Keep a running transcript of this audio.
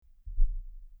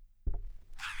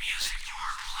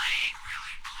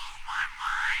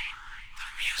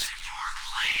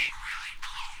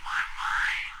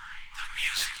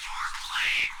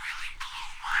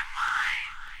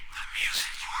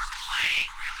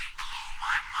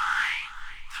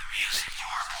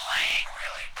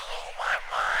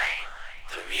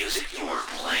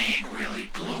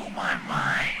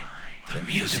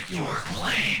music you're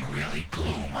playing really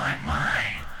blew my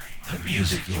mind. The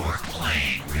music you're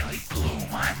playing really blew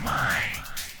my mind.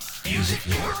 Music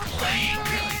you're playing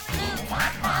really blew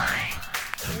my mind.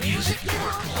 The music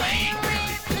you're playing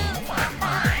really blew my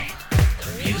mind.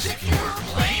 The music you're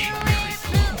playing really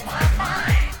blew my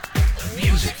mind. The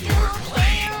music you're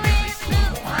playing really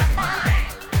blew my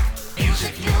mind.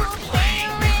 Music you're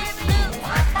playing really blew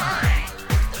my mind.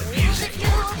 The music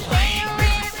you're playing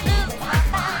really blew my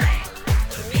mind.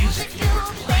 The music you're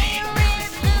playing really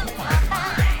blew my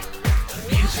mind. The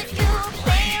music you're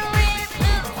playing really blew my mind. Music you're playing really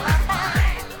blew my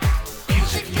mind. The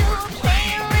music you're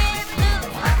playing really blew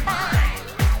my mind.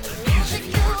 The music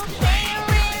you're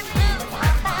playing really blew my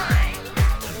mind.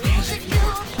 The music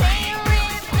you're playing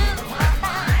really blew my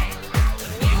mind.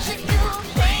 Music you're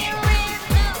playing really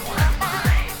blew my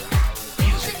mind. The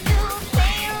music you're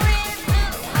playing really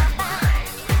blew my mind.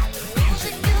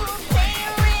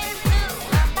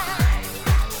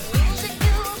 The music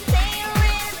you're playing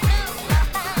really blew my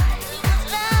mind.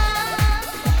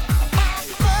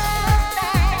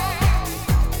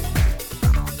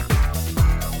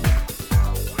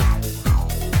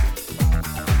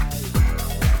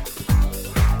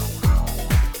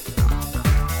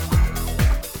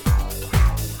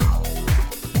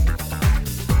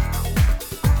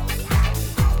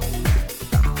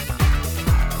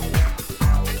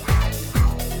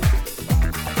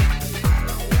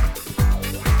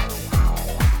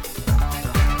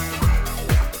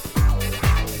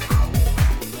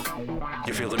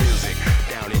 You feel the music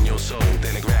down in your soul,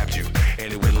 then it grabbed you,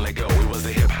 and it wouldn't let go. It was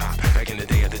the hip hop back in the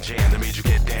day at the jam that made you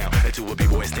get down into a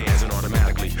b-boy stance, and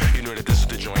automatically you knew that this was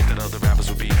the joint that other rappers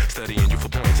would be studying you for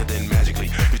points, and then magically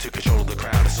you took control of the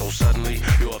crowd, and so suddenly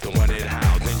you often wondered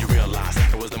how. Then you realized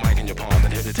it was the mic in your palm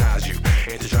that hypnotized you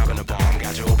into dropping a bomb.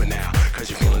 Got you open now, cause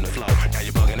you're feeling the flow. Now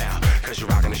you're bugging out, cause you're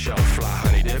rocking the show. Fly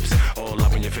honey dips, all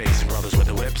up in your face, and brothers with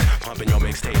the whips, pumping your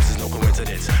mixtapes. There's no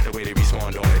coincidence, the way they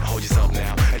respond on it. Hold yourself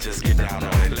now, and just get down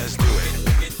on it. Let's do it.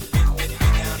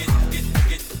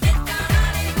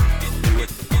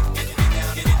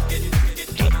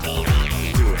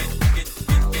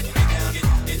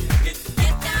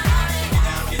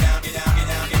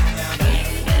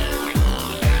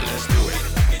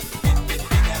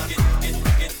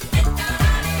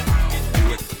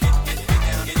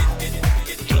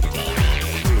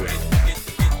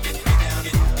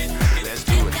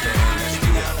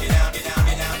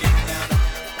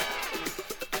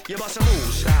 You bustin'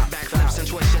 moves, backflips and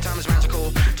twists, your time is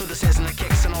magical. To the says and the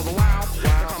kicks and all the while. The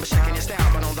pump is checking your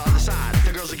style, but on the other side,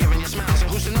 the girls are giving you smiles,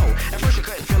 and who's to know? At first you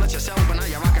couldn't feel it yourself, but now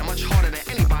you're rocking much harder than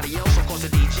anybody else. Of course the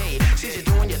DJ sees you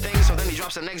doing your thing, so then he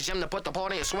drops the next gem to put the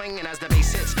party in swing. And as the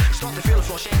bass hits, start to feel the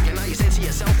floor shaking. Now you say to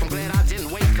yourself, I'm glad I didn't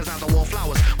wait, cause now the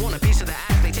wallflowers want a piece of the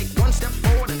act. They take one step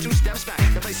forward and two steps back.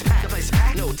 The place is packed, the place is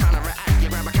packed. No time to react, you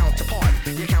grab a counterpart,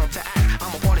 you counteract.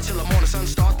 I'm a party till the morning sun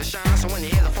start to shine, so when you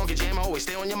hear the funky jam, always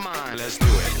stay on your mind. Let's do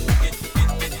it.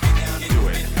 Do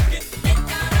it.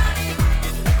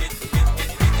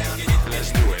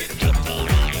 Let's do it.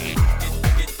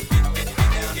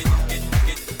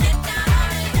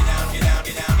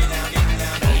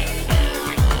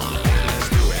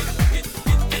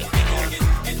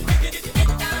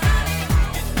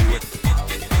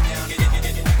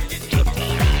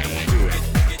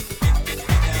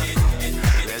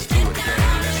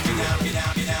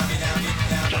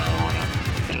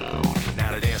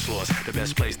 The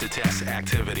best place to test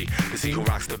activity to see who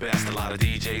rocks the best. A lot of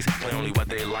DJs play only what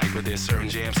they like, but there's certain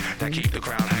jams that keep the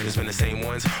crowd hyped. It's been the same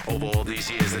ones over all these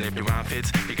years, and if your rhyme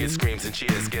fits, you get screams and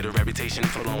cheers. Get a reputation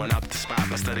for blowing up the spot.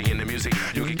 By studying the music,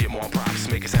 you can get more props.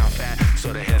 Make it sound fat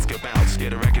so the heads can bounce.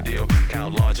 Get a record deal,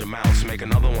 count large amounts. Make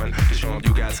another one to show them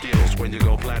you got skills. When you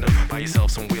go platinum, buy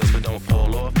yourself some wheels, but don't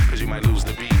fall off, cause you might lose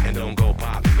the beat. And don't go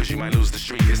pop, cause you might lose the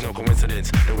street. It's no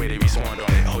coincidence the way they respond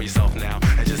on it. Hold yourself now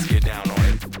and just get down on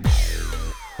it.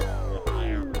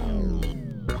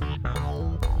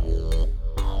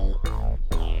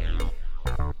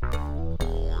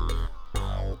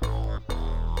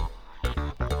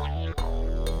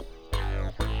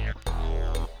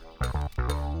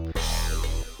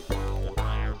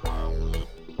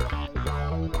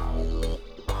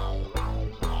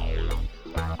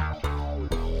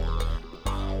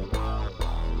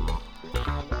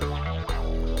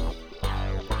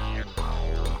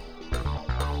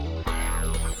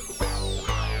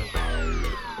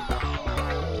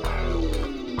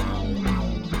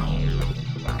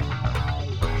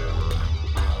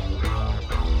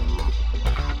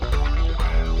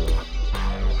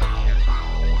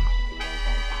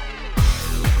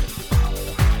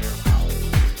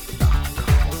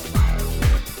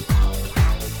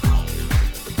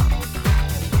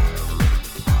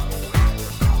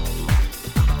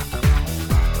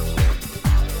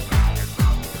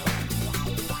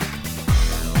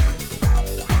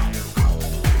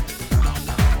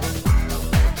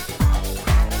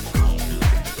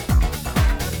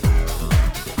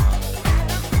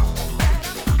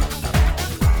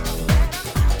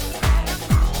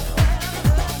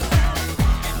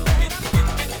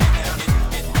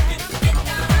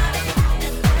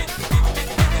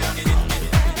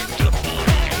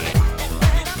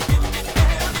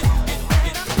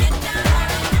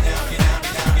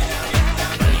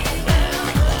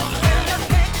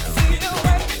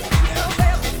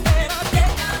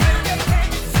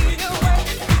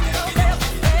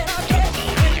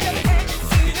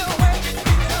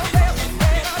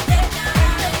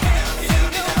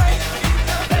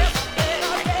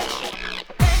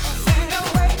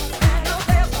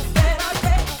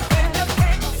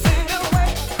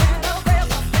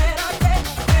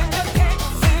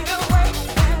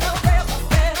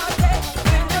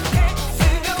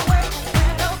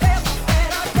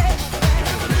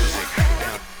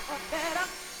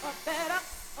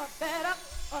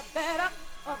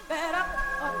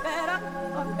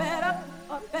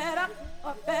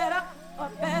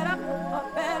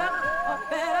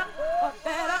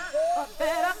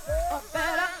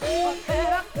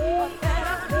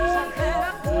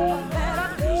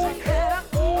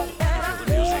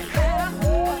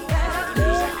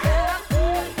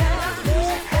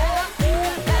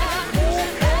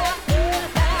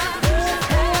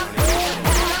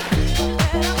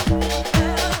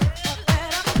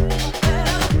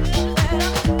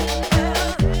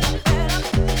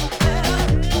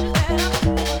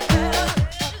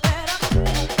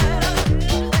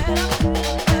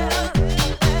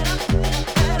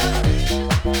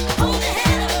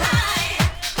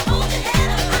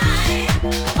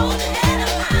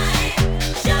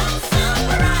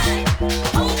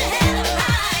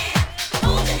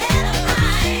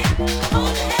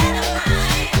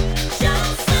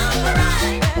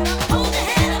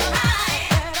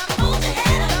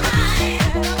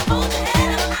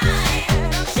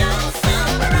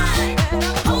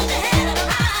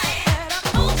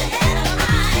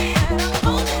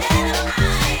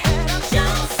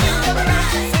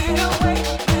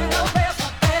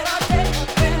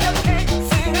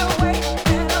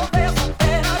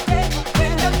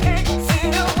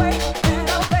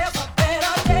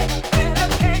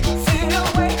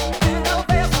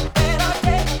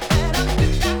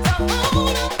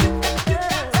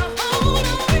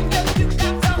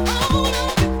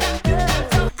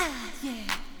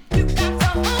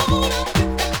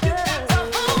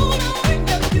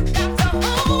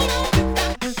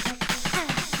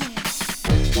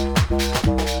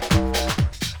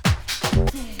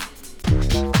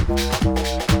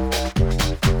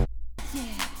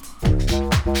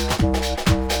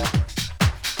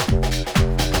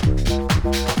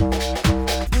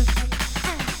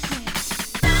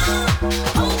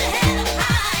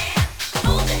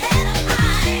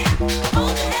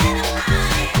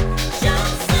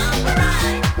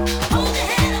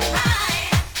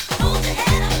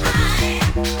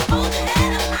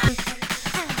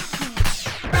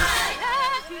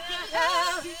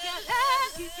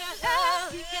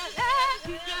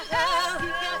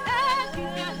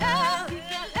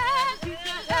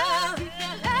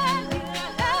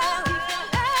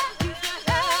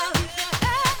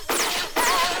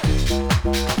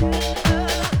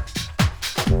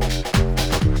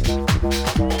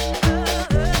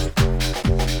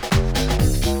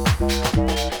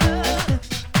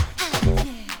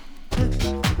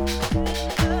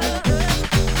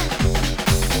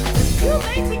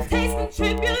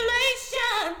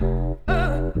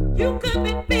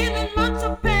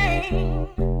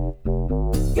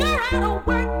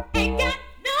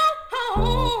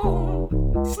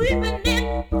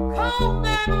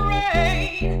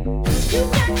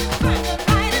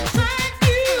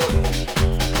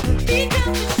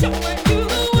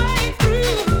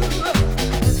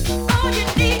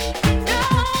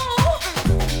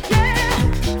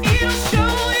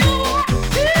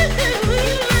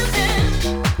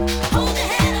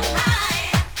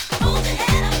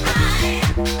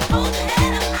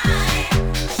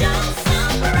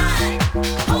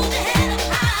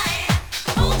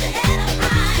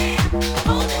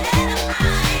 Hold your head up high.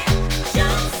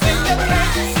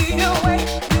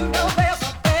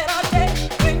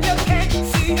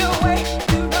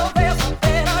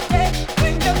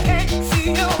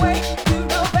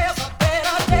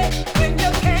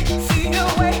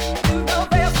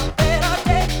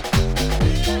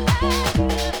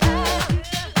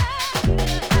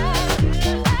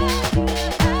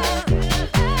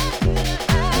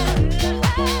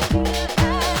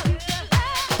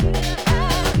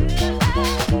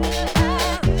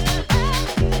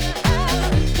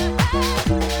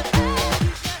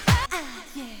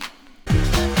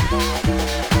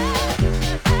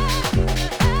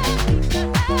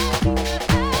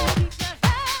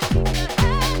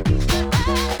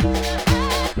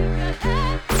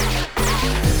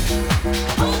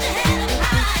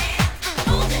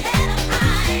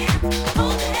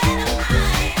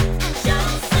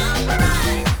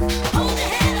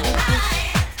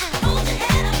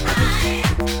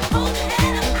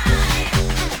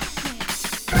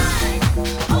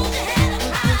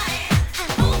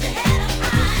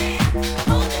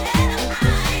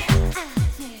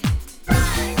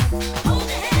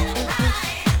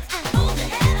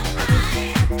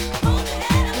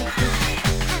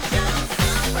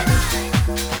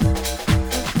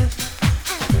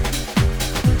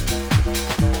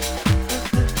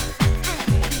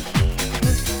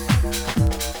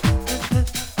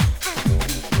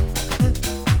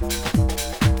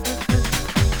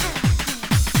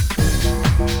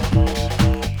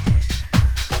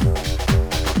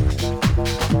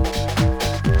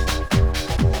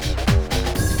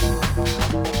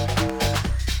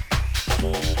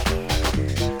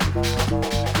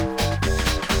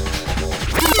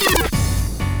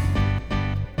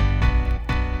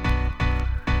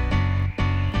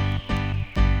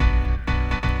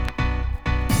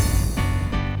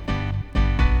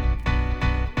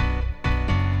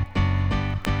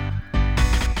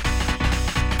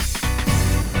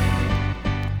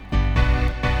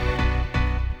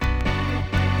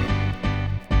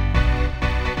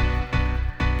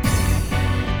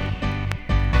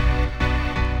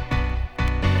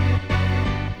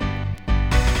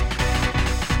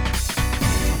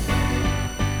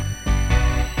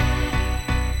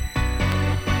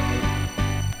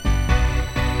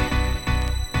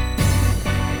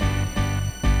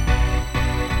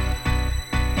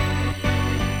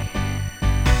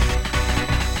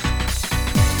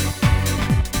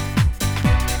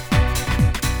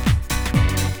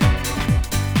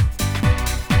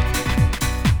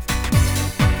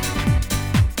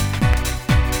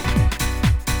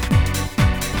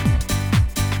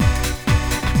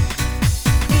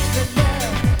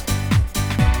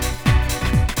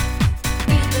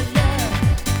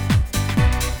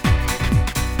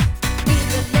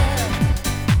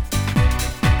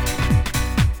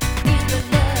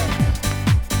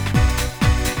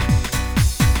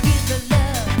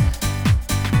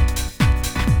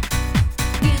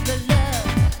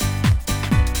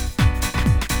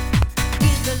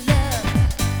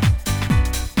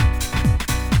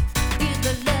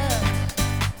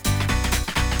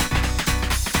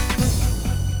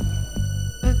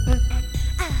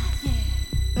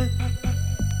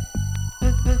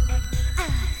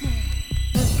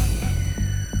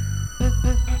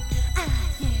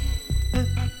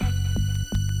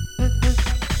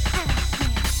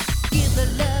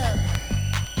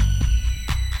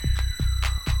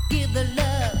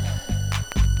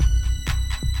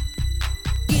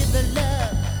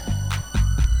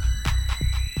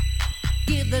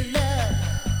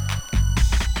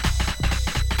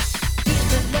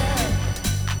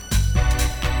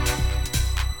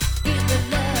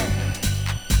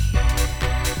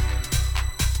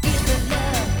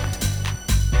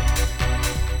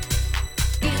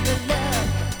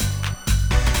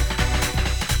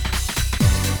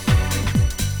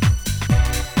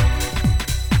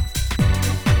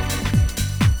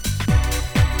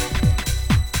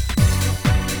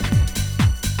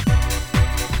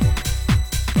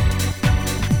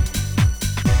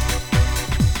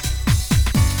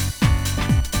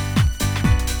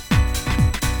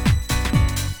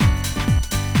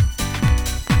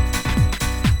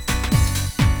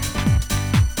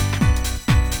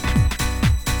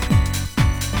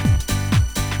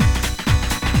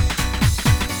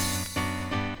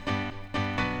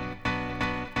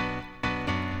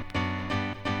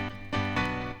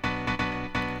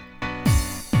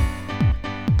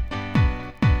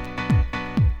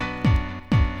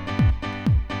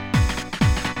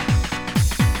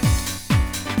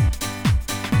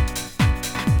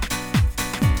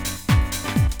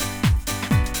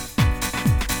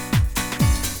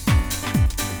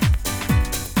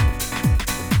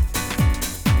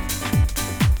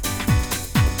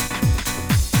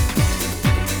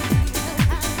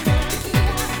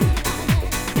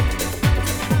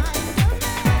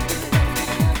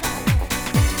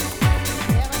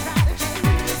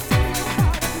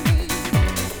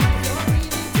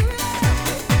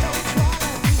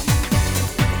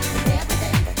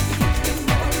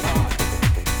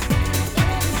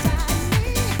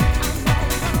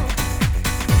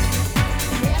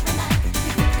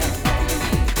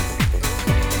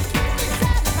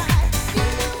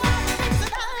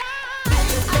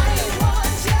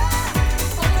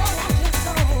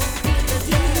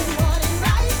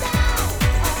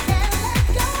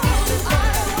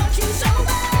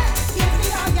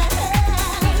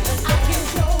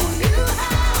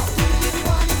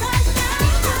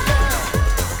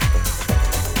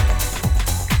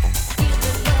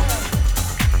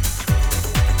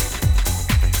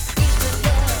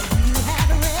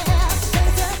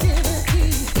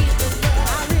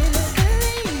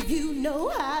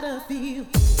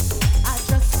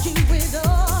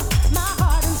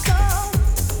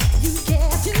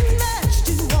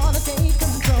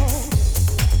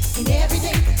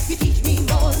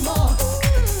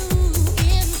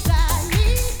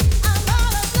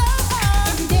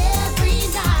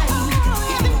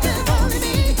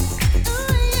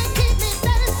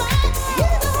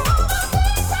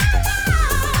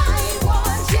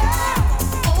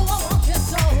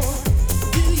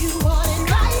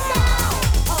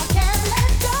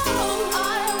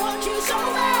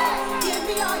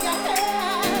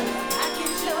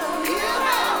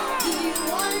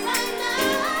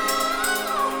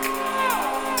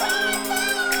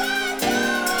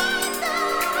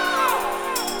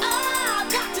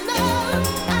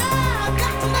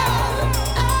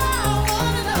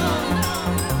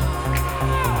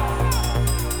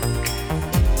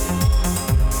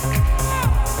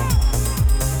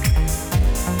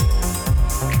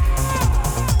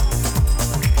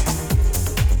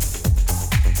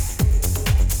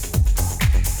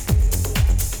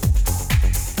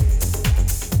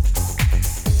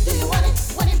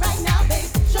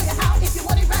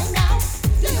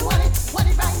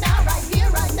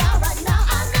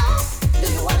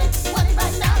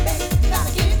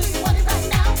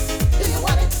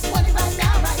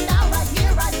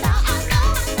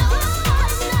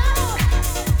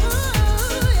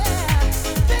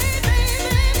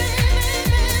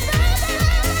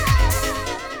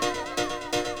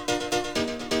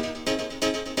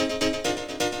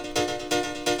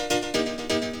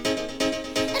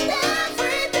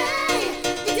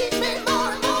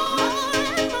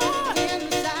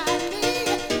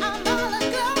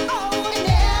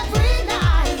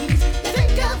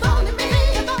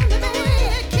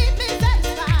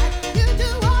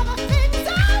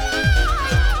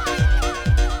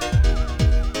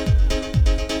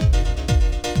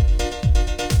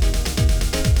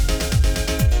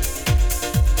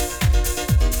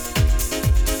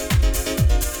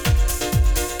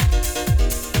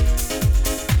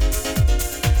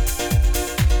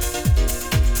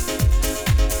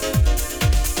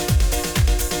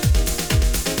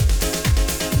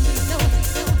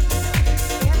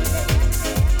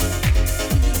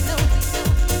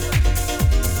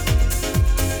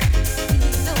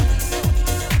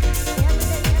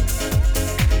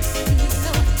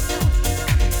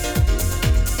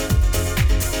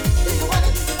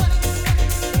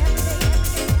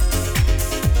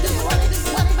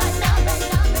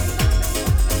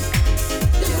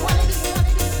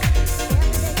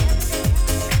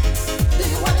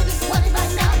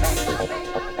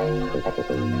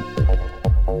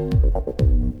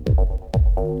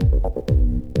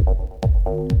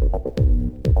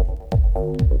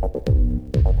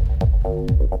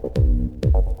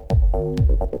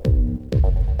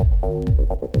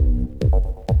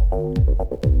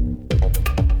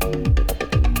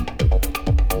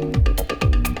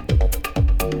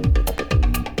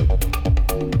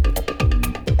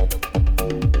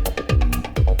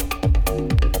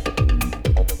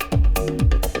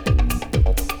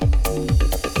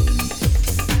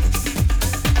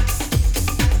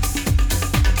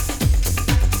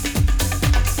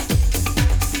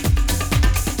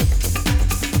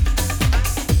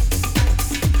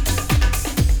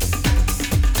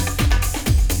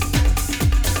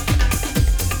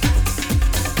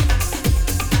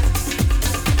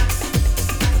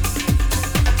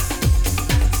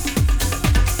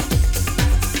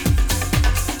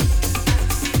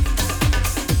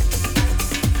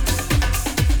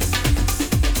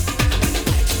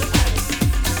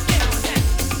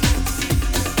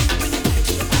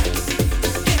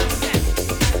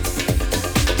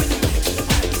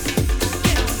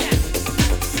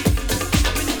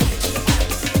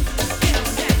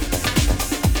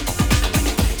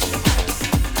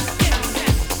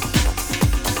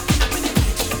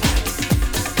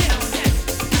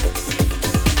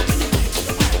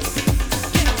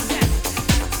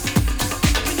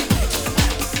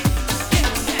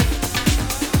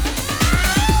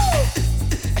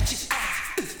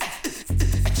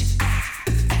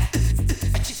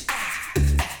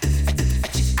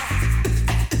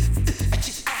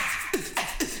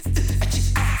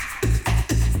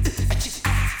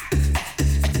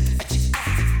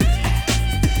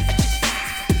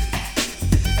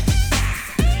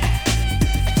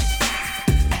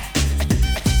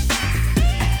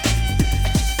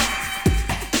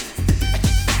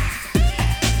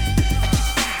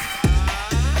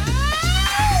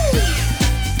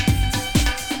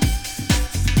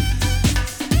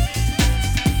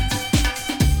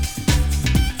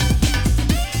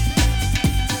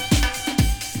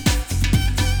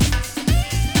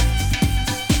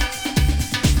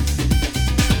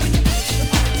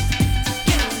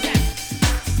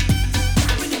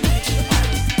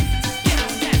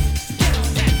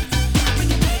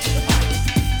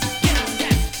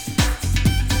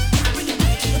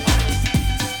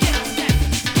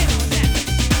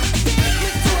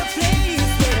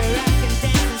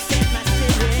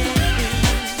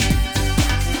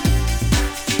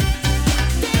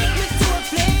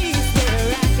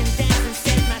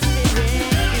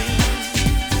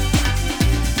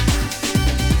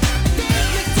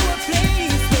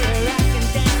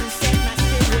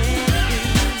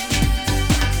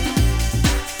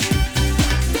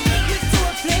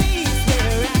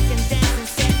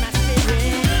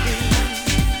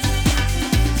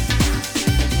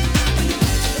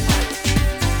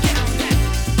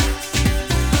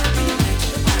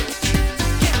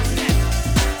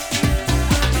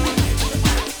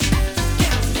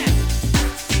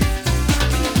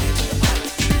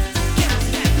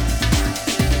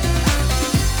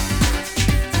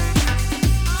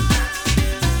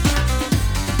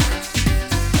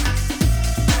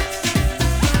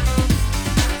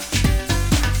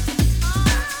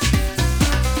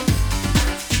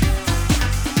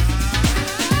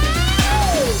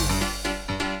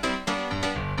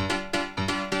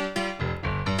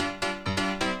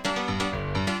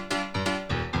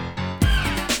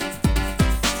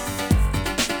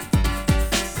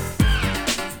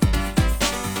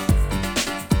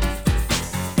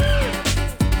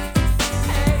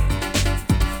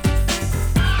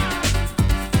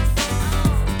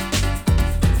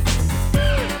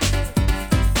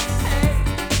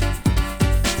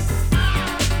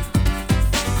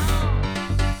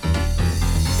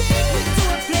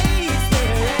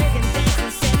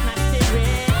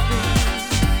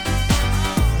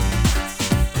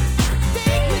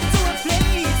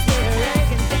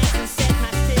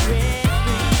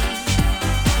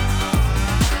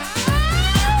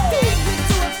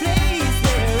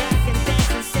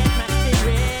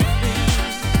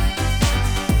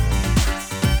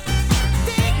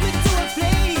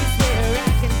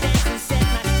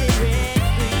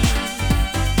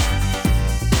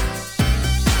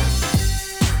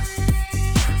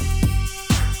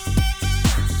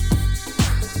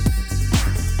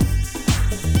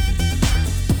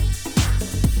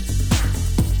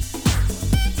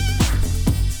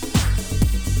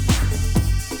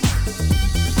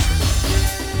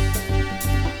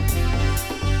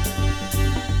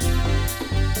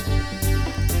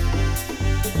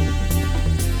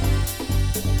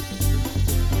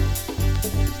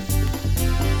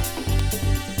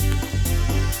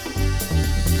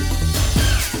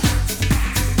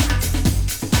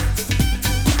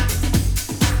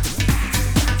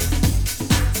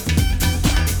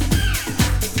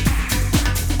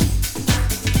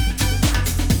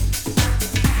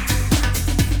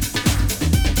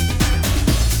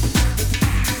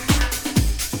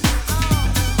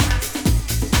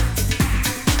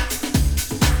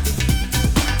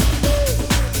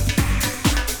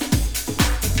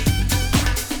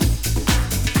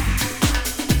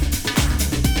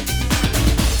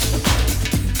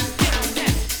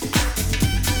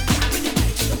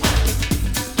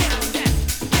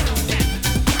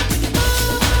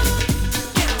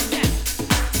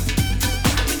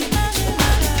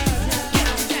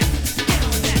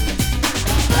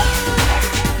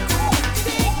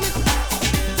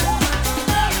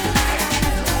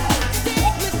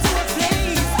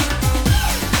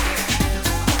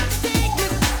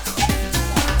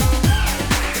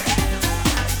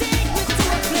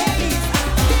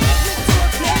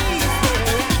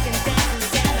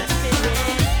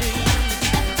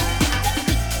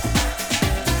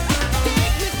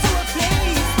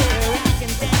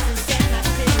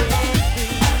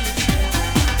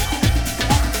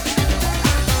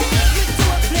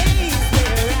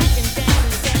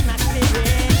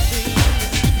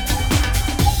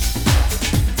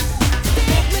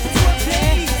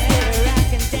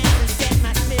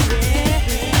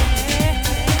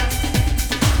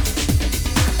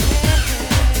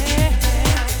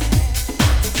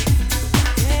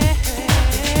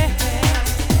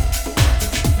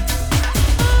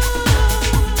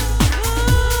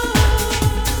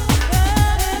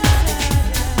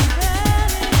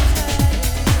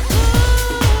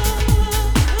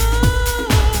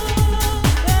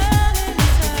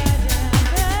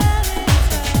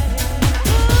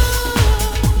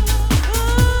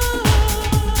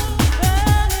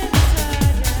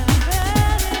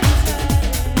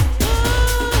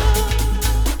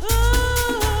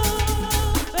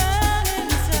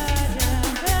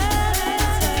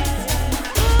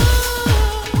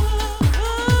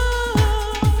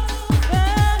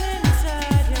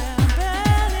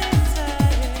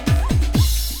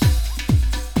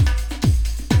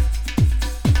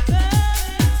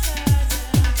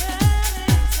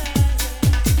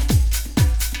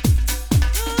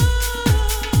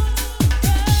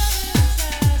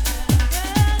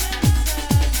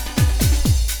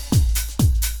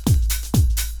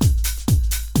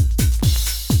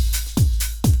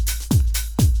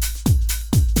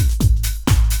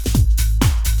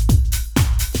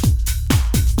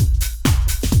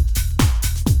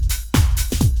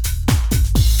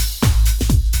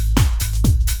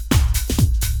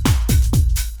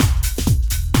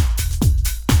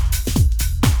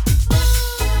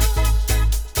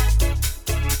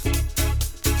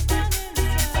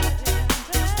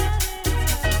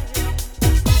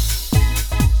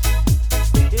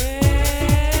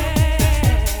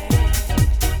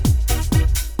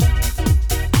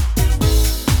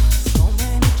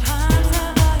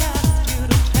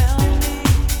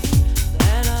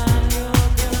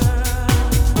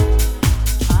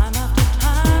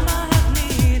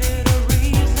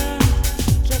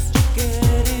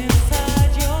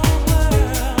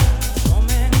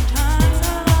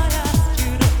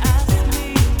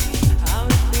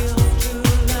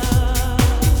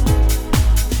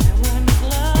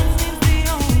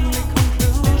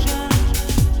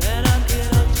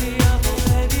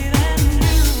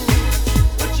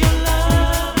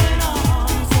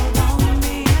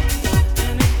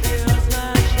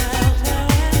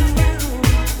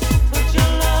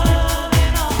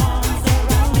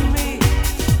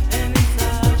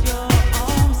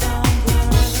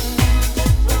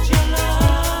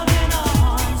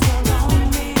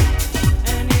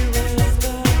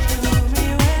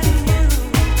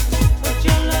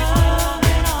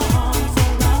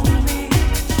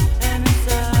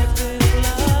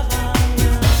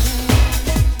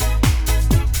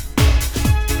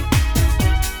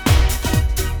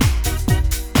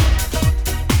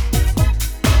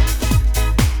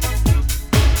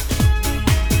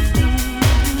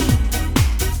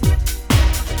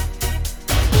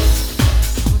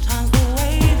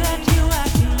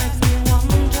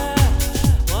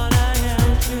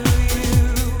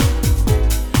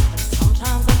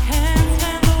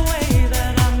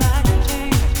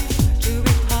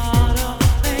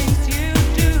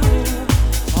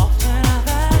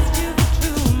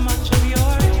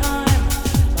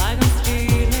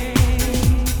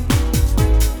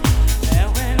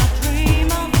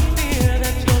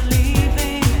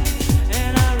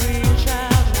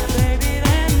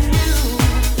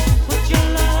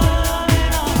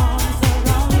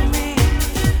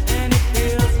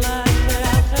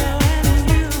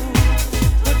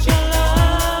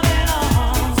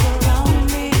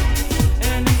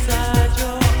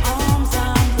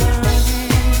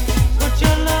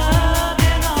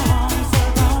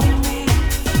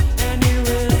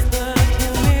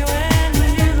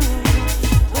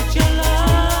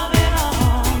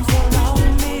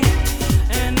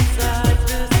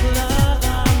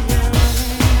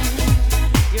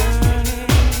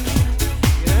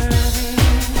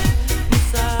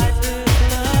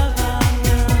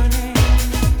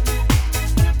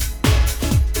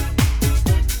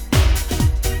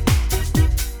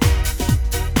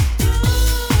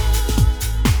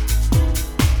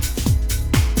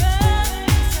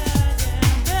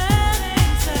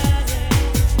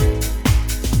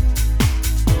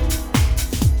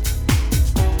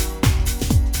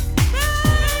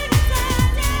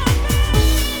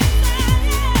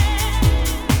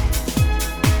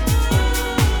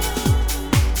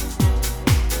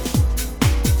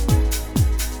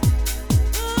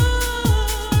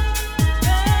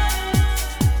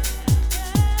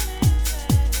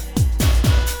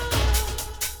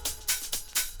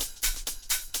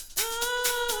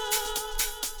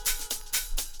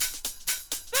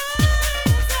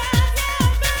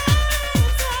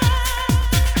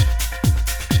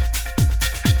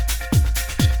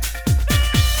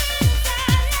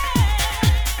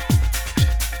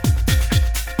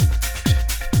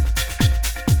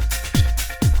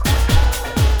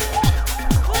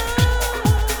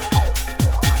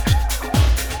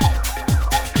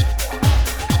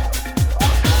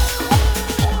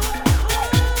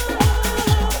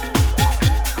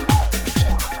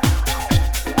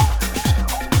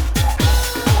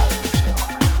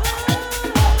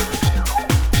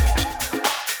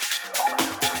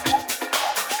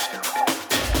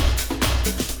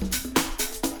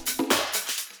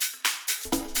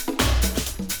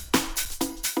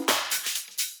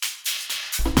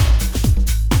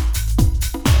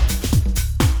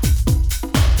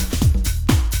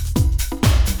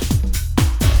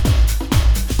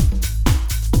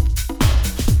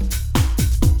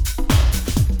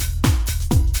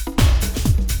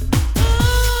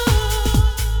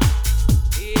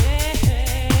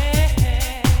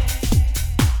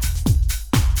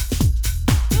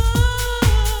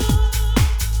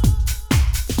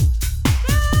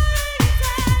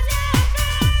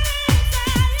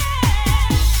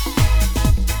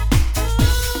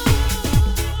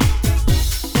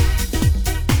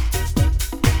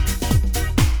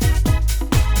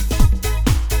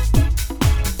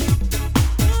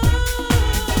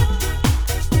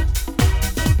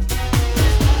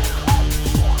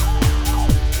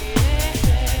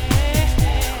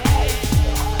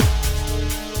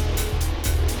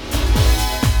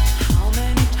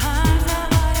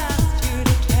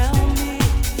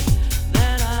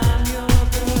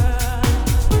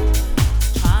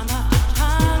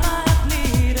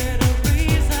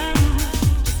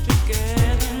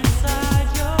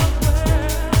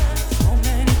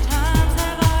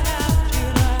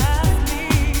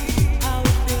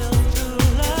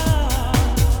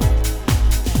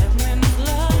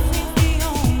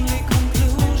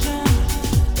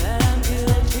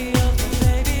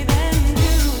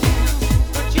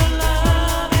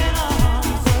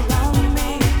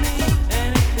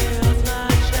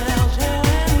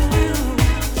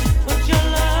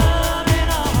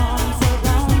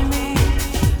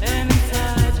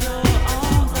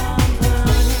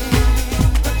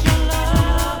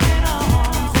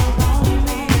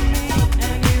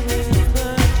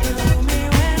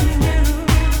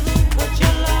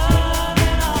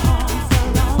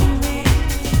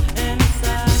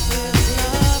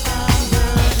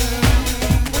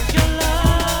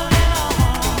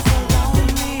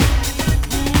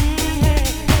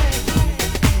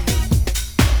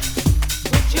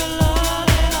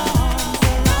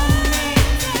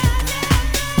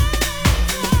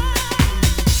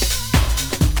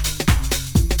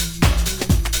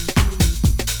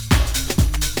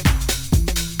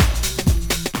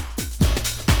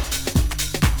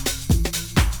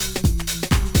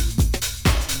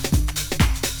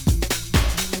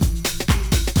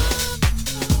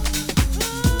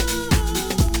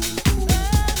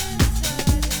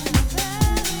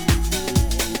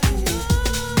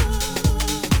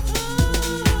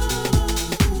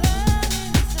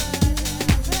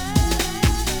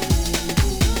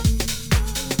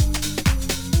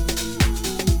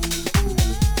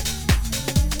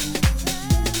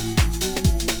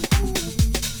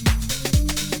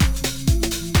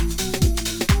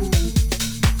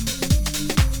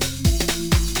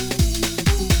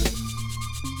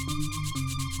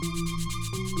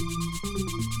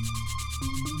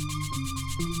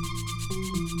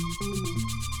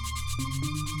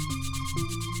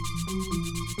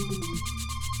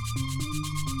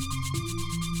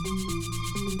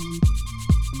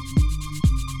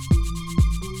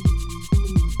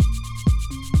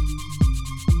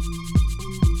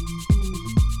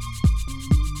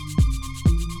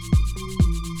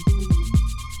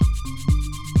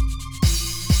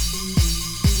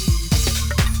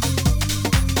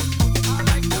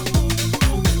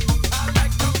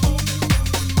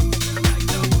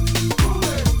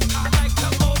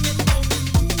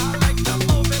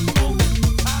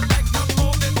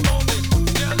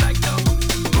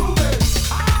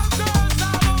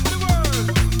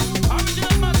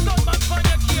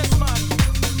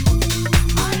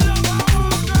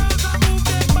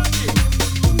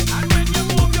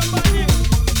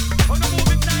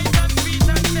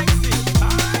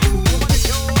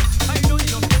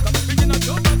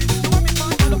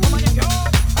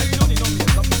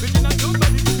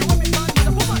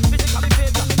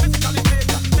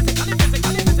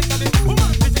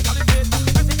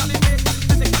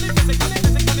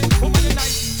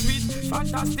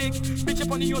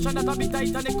 the ocean that a big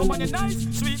Titanic. Woman you nice,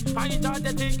 sweet, and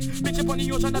energetic. Bitch up on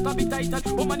the ocean that a big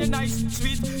Titanic. Woman you nice,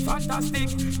 sweet, fantastic.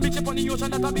 Bitch up on the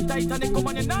ocean that a big Titanic.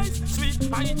 Woman you nice, sweet,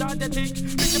 and energetic.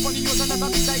 Bitch up on the ocean that a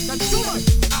big Titanic. Woman,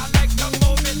 I like to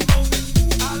move it, move it.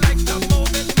 I like to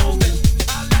move it, move it.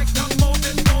 I like to move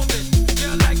it, move it.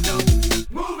 You like to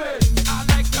move it. I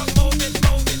like to move it,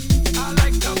 move it. I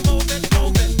like to move it,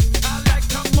 move it. I like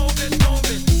to move it, move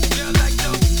it. You like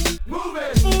to move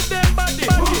it. Move them body,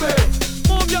 move it.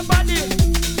 Move your body.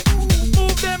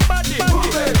 Move them body,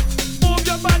 move it. Move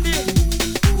your body.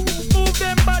 Move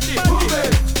them body, move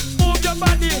it. Move your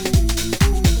body.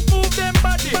 Move them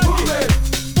body, move it.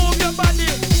 Move your body.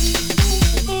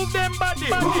 Move them body,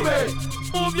 move it.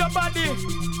 Move your body.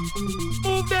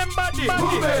 Move them body,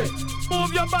 move it.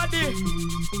 Move your body.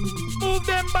 Move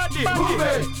them body, move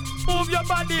it. Move your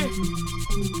body.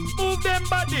 Move them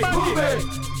body, move it.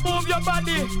 Move your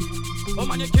body. Oh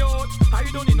man, you cute. I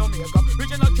don't need no makeup.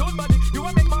 Original cute body. You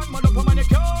a make man mad up. Oh man, you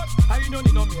cute. I don't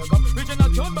need no makeup. Original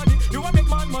cute body. You a make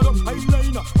man mad up.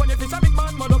 Eyeliner. When your face a make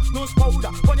man mad up. Nose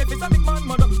powder. When your face a make man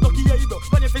mad up. Lucky eyebrow.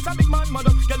 When your face a make man mad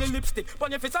up. Girl lipstick.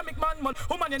 When your face a make man mad.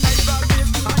 Oh man, you nice girl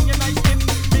face and you nice skin.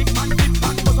 Big man lip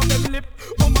and bust up them lip.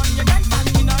 Oh man, you nice and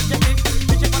energetic.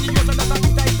 Bitch up on the ocean that a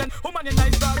big Titan. Oh man, you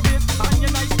nice girl face and you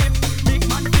nice skin. Big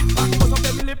man lip and bust up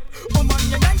them lip. Oh man,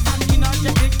 you nice and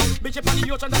energetic. Bitch up on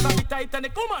the ocean that a big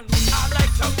Titanic. Woman, I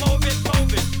like to move it,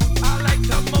 move it. I like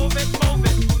to move it, move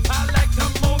it. I like to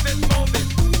move it, move it.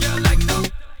 You like to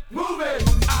move it.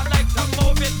 I like to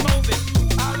move it, move it.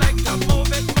 I like to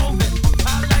move it, move it.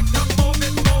 I like to move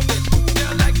it, move it. You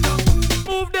like to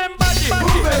move them body,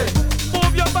 move it.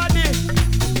 Move your body.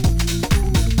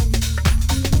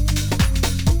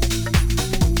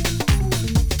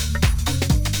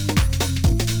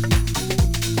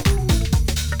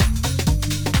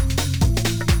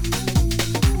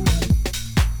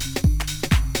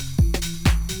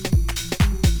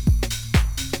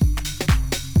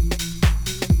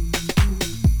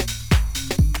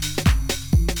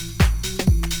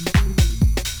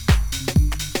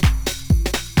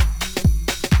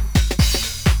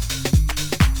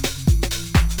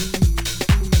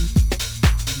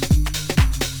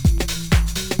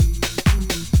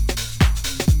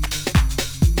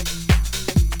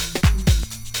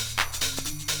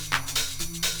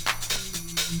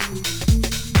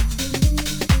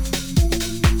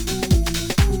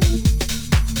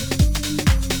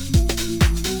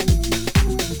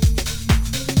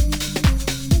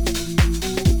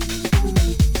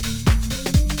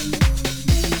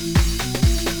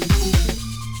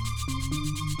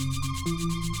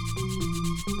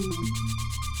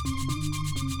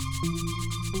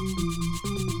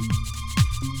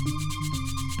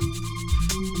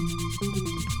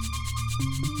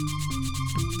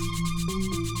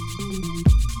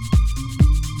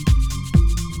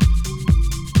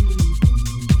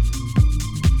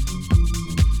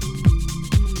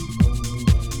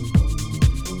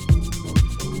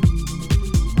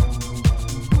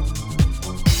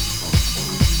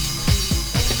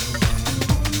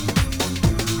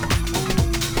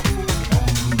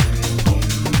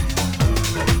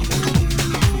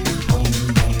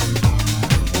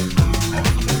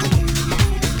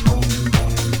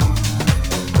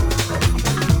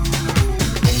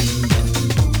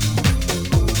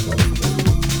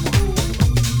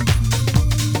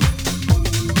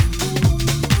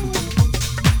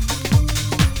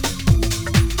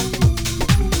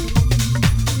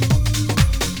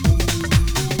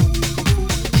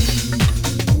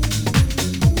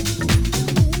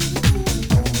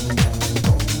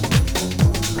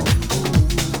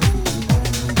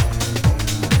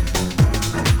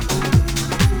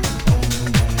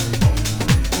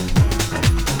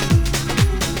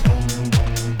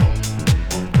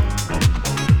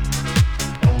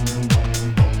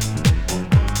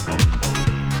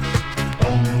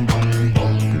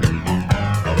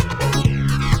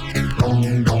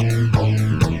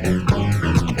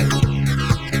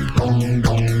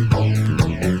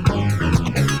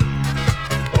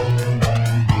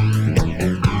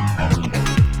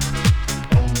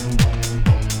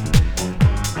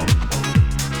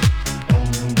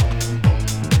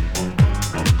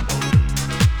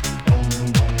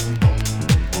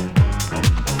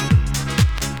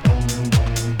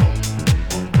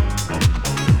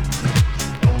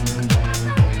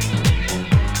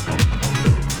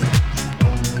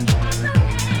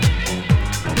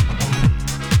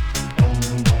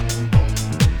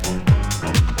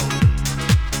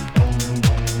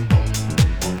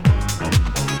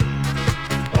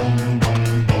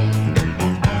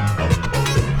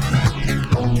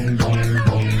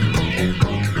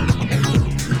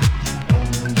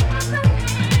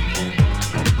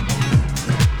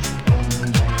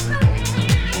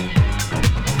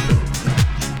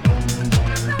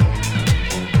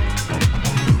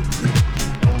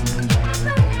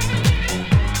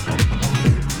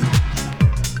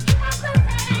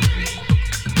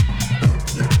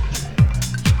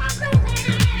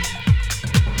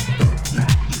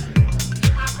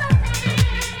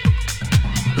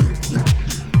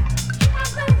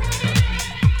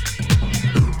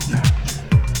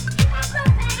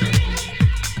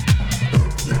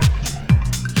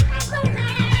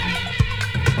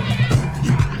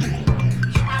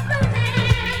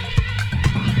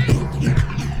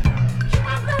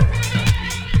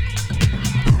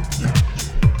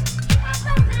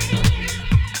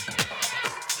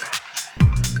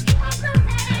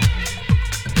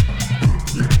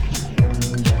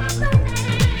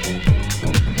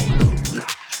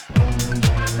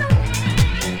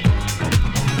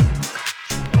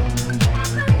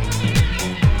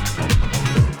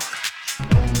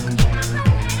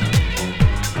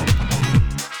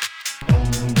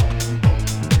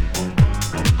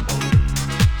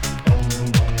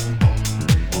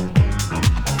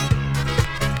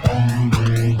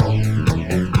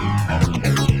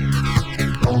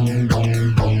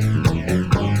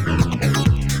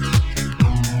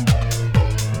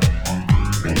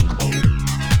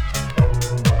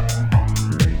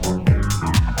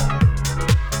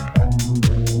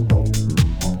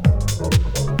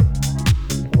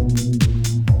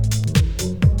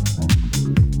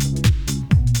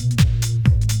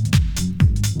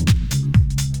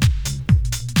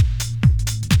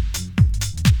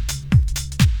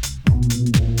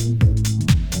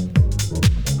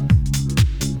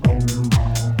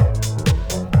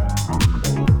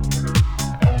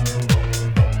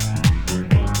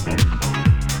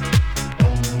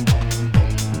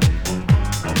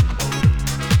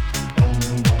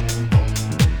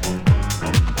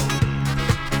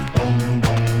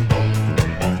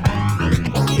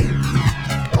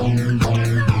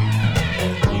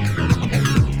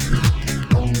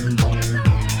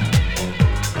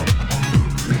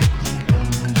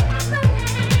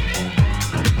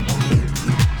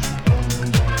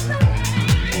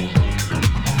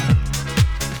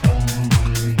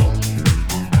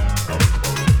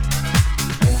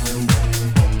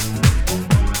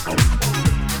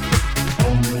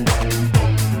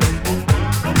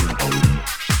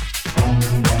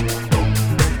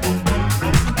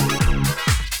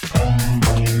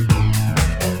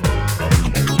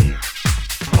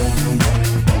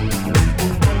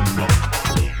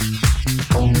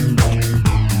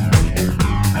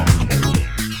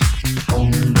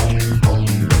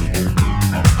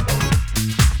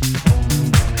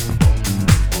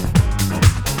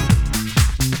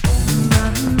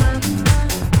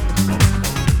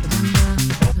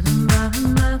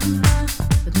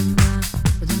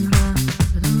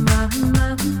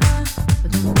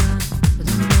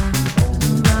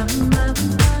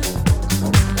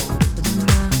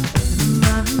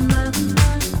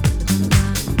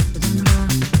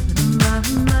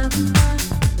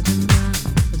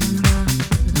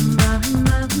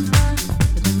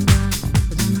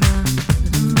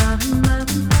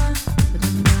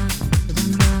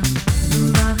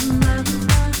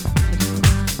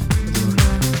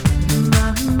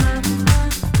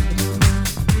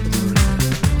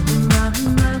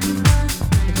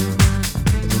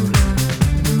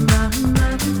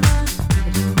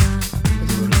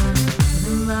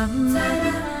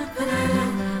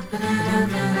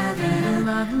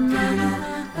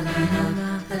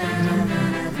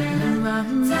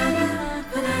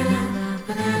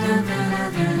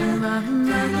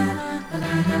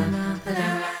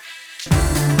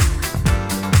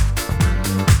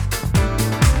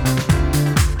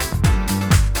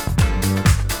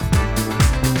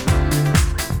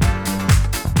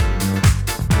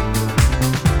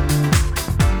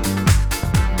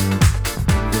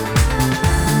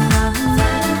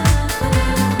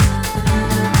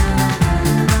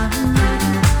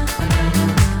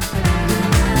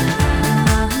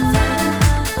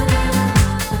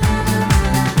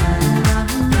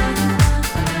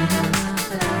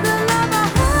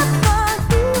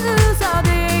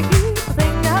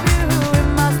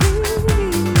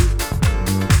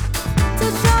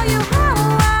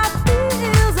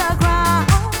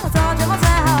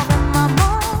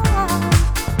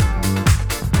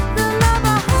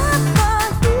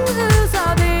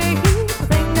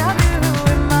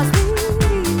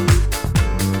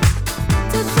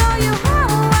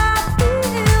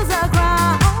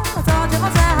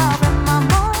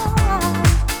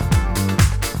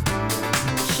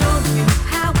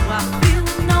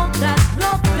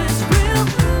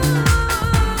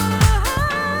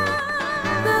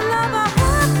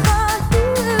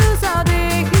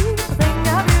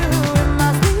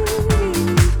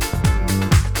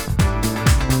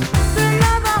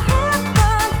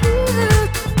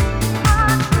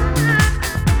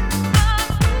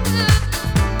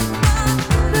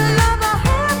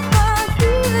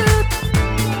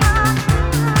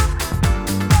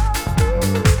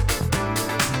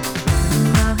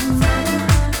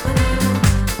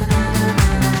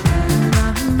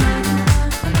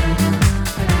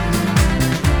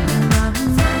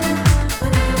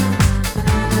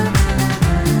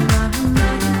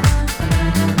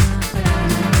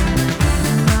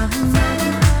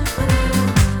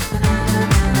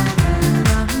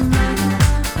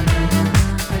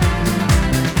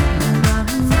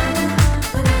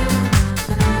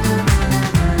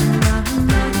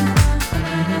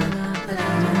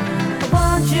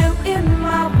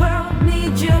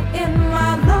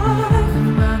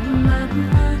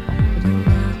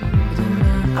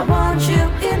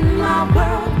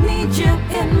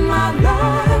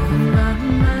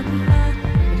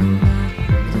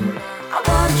 I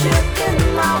want you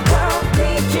in my world,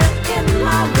 need you in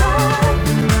my life.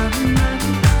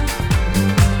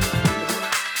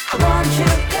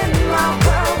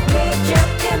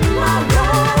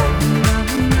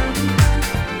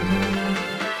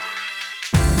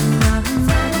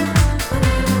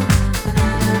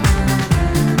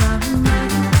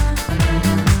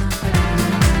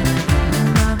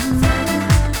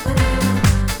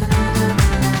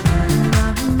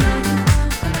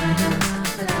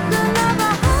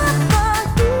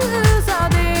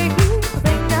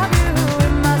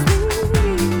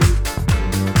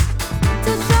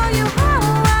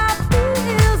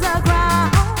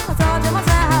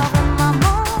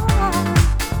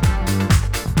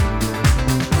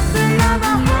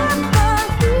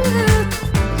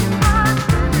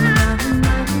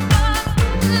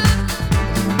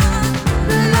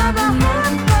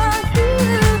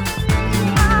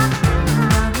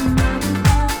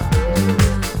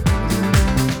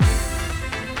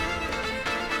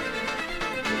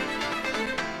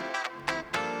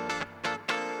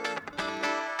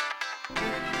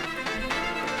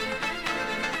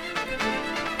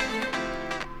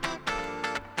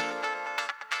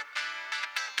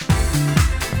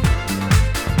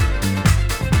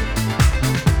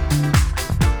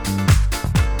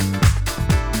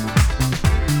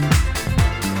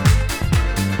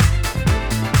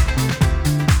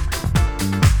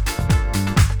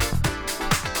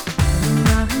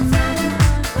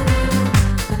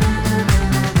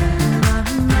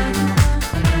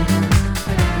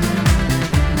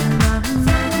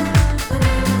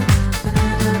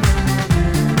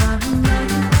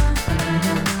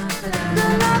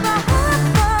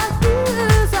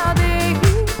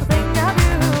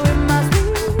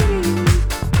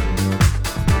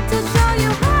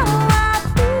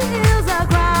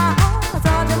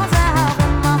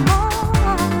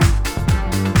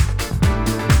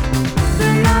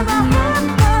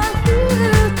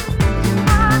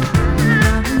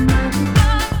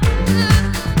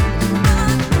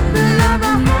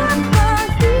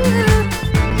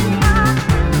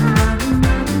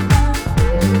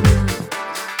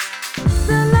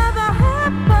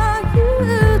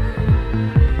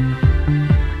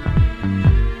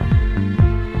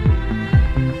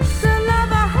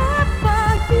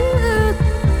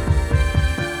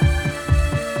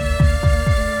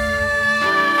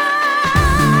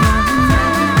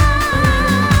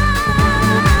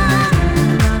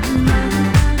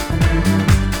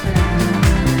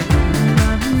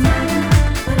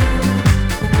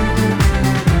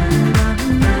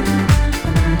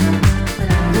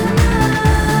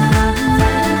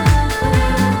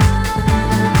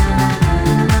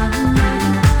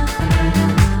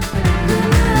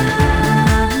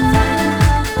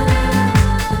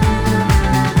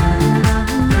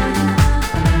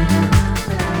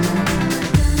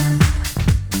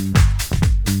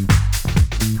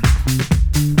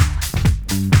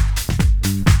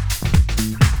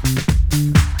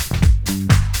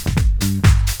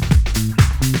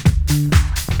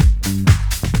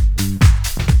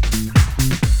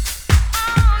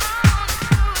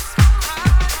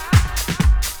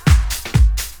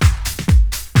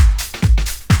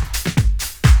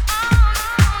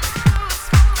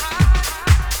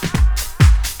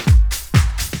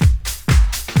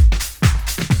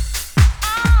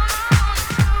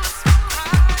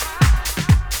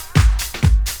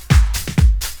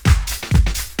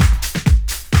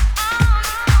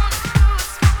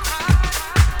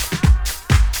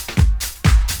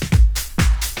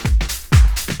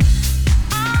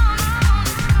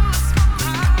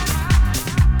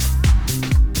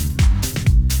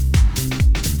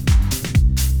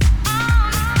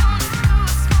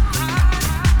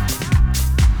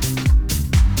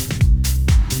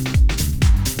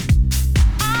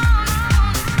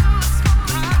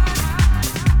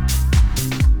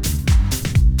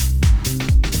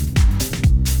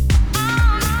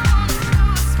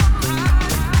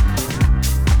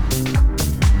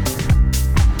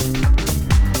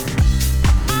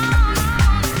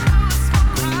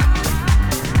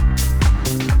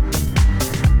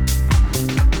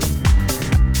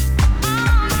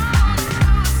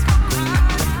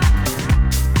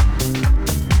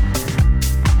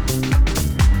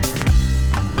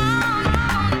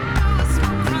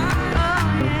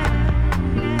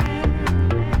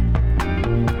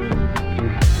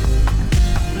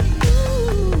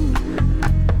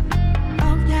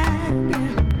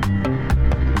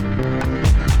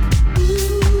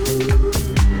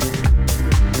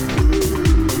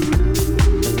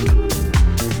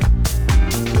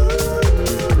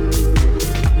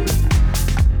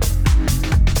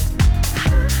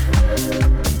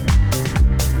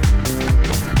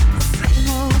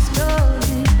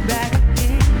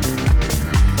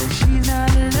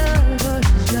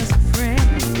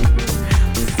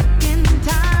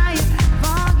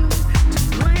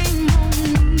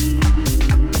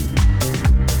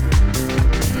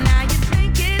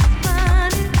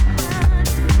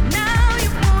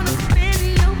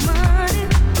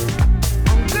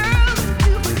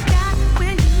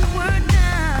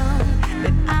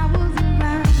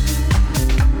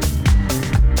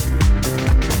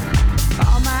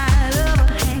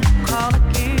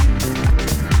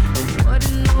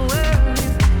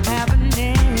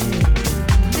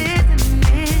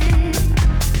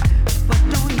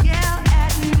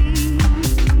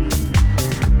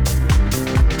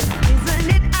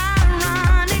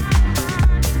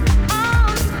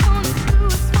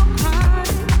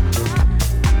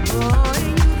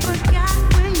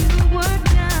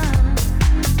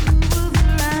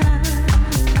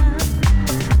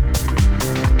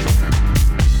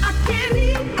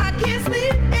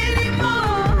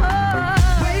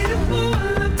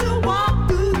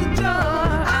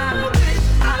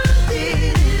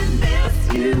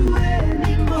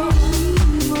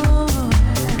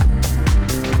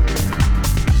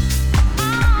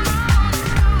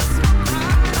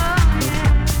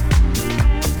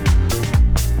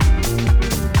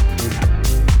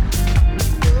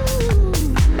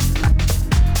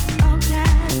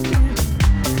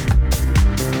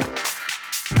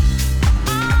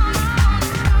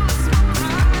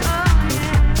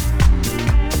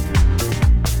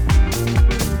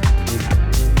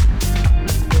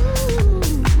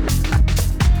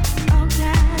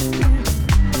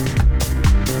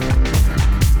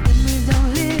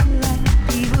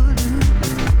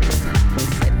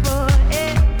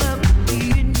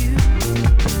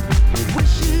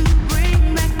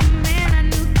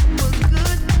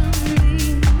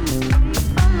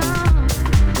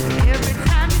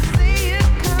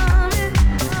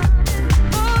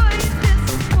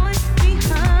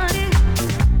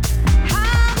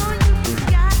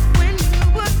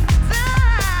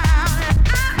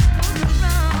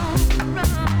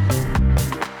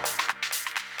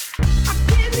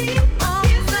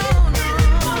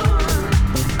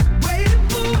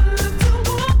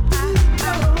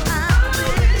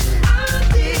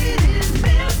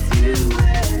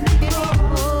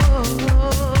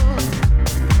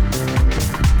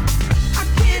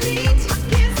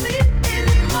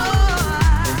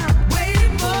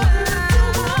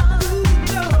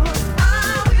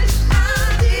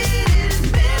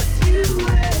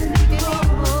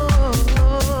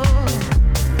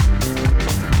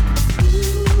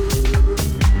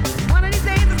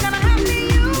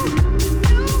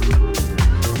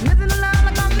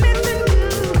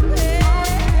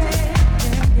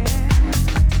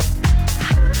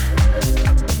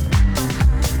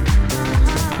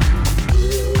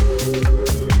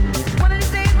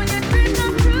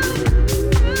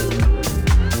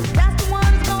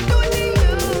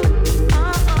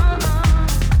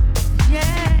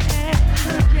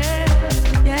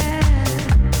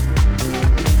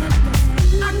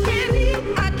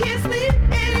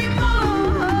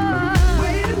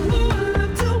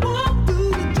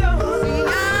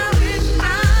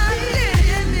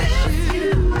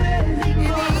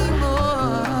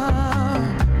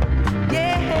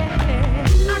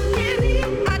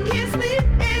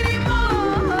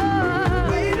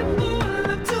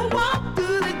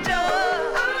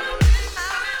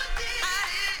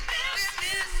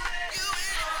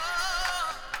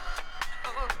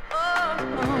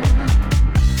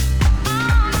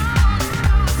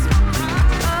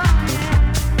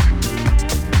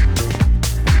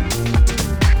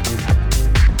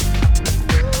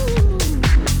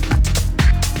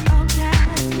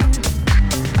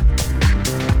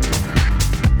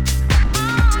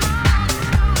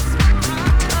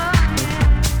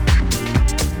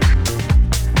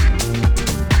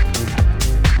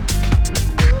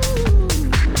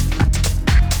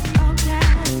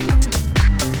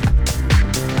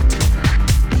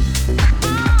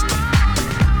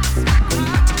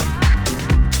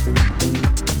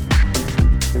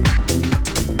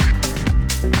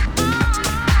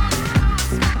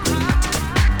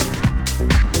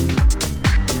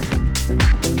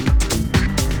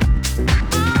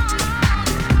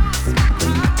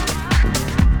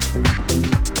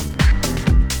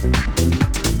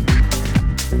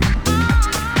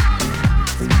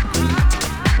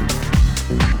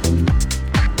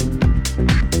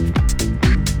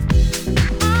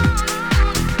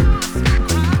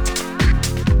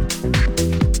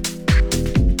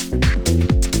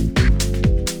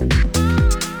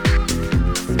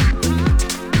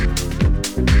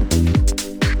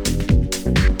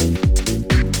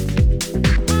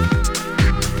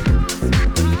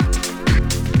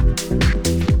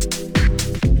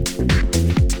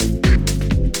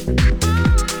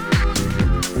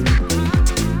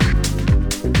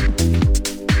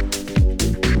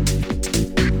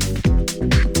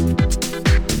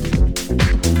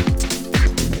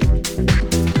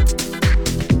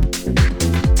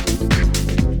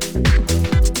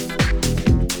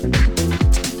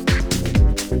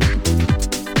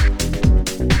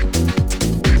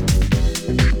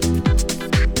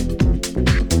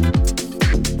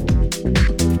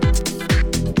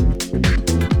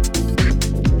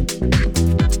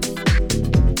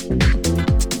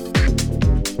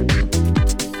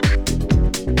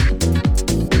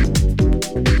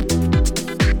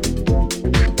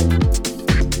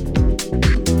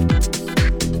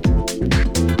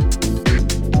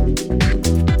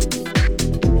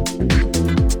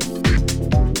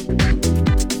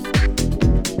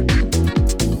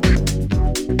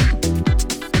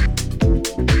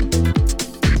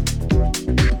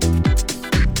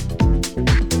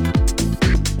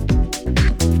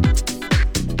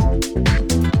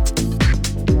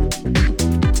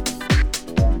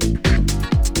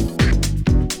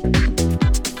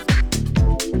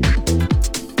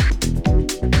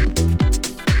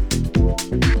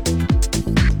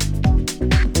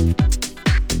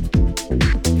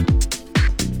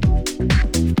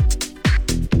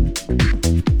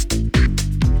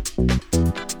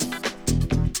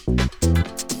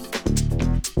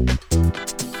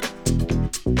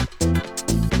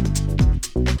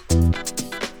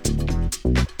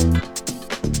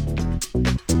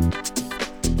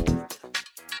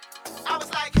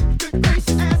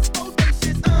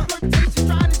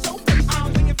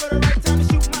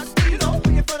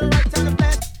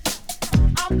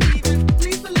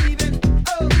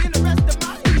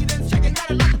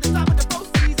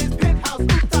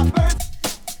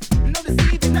 Why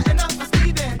you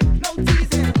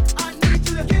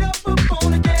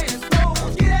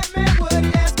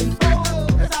at the bar,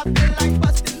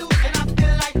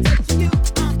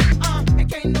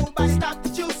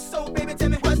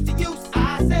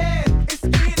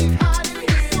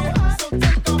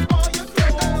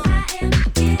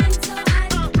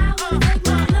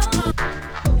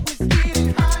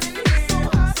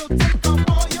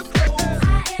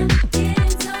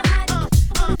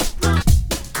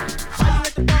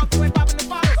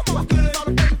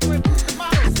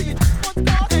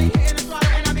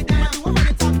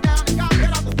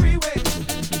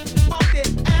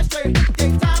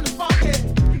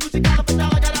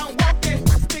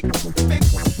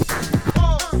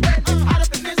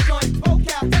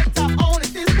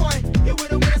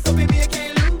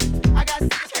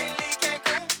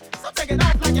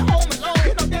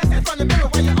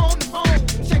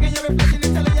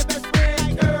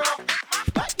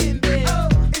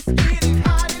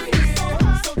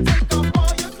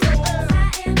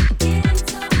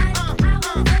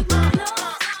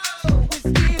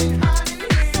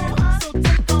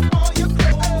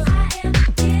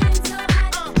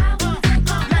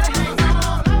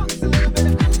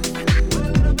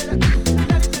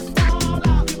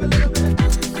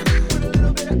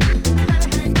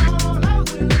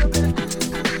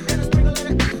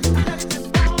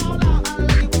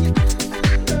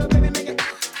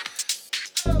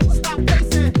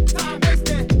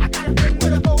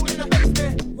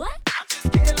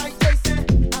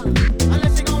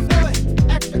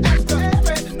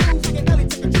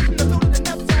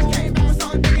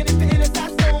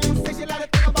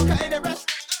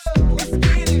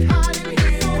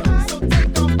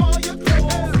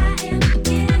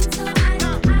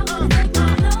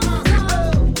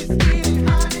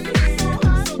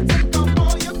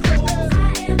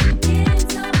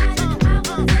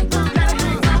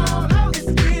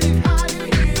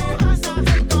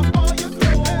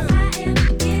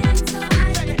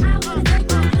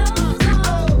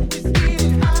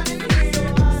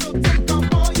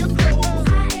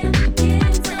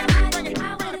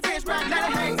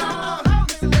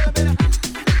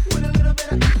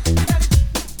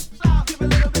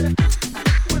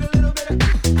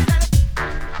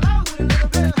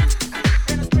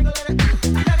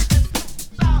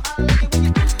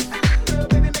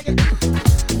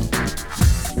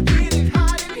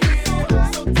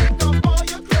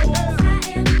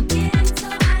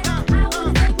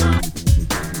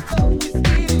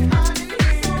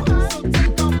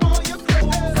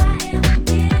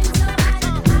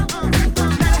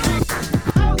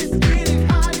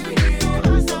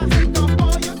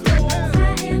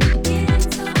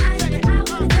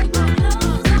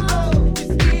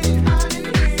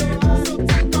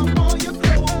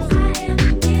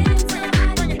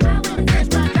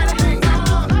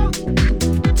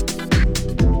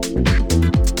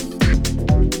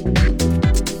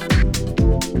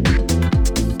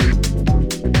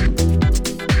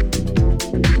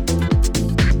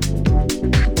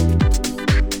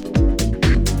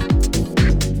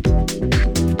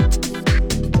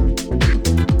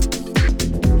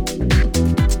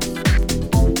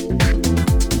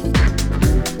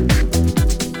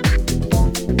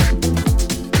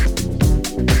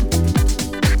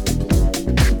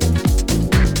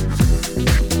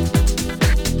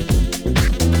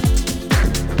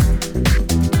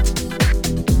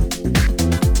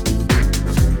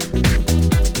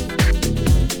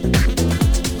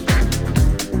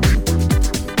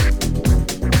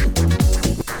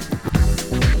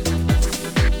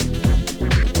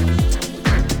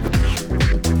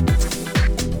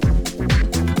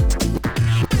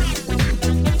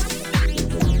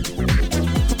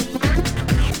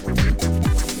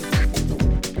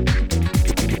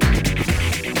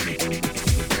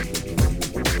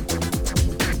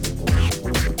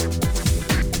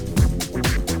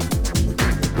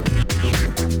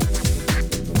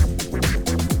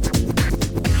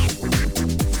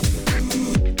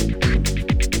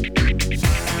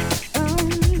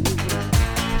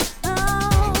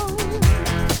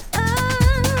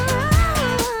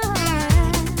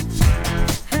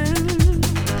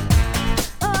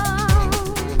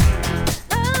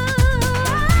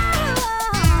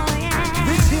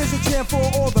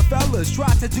 fellas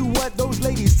try to do what those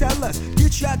ladies tell us.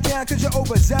 Get shot down cause you're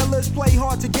overzealous. Play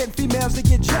hard to get females to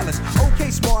get jealous.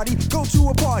 Okay, smarty, go to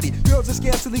a party. Girls are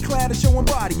scantily clad and showing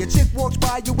body. A chick walks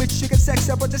by you with chicken sex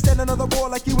up, but just standing on the wall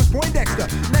like you was Poindexter.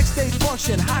 Next day's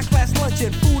function, high class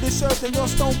luncheon. Food is served and you're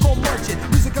stone cold luncheon.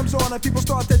 Music comes on and people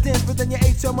start to dance, but then you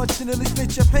ate so much you nearly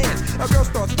split your pants. A girl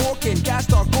starts walking, guys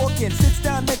start walking. Sits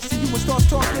down next to you and starts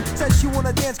talking. Says she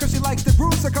wanna dance cause she likes the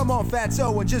groove, so come on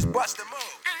fatso and just bust the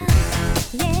move.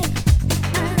 Yeah.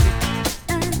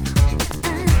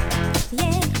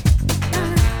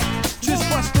 Just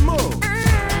bust the move.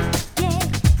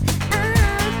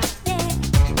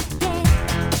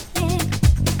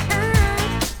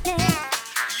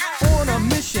 On a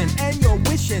mission and you're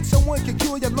wishing someone can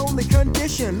cure your lonely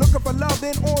condition. Looking for love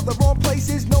in all the wrong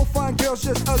places. No fine girls,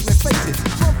 just ugly faces.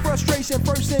 From frustration,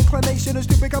 first inclination is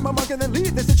to become a monk and then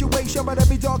leave the situation. But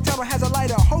every dog tower has a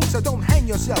lighter hope, so don't hang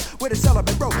yourself with a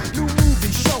celibate rope. New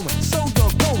movie showing, so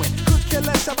you're going. Could care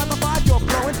less about the vibe you're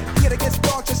blowing. Here it gets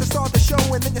dark just to start the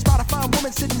show, and then you spot a fine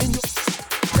woman sitting in your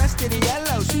dressed in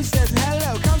yellow. She says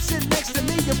hello, come sit next to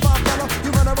me, you fine fellow.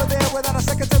 You run over there without a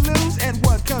second to lose, and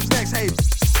what comes next? Hey.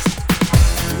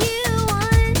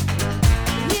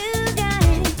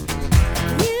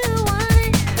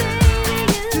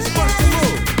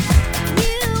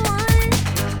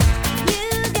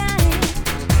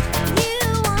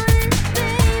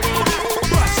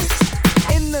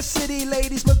 City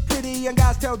ladies look pretty and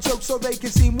guys tell jokes so they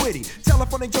can seem witty.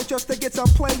 Telephonic joke just to get some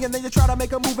play, and then you try to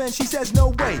make a move and she says no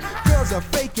way. Girls are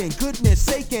faking, goodness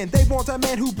saking. They want a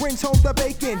man who brings home the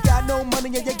bacon. Got no money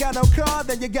and you got no car,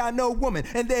 then you got no woman,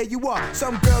 and there you are.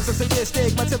 Some girls are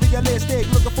sadistic, materialistic,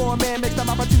 looking for a man makes them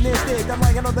opportunistic. I'm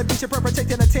lying on the beach and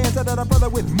perpetrating a tan so that a brother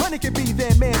with money can be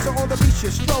their man. So on the beach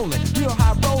you're strolling, real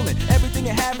high rolling. Everything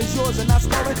you have is yours and not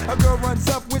stolen. A girl runs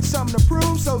up with something to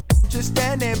prove, so just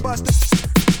stand there and bust it.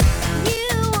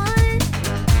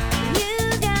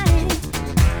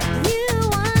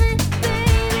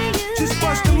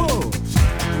 Bust the move. Bring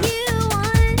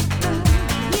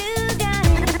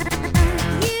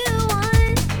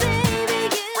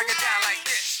it down like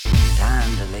this.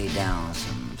 Time to lay down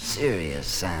some serious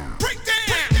sound.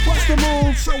 Bust the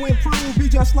move, so improve. Be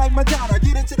just like Madonna.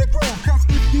 Get into the groove. Cause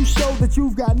if you show that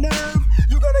you've got nerve,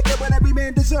 you're gonna get what every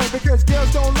man deserves. Because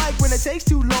girls don't like when it takes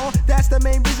too long. That's the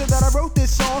main reason that I wrote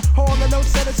this song. All the notes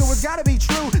said it, so it's gotta be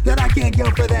true that I can't go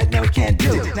for that, no, can't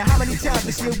do. Now how many times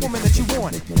you see a woman that you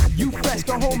wanted? You fresh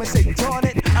go home and say, darn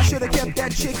it, I should've kept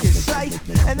that chick in sight,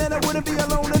 and then I wouldn't be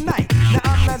alone tonight. Now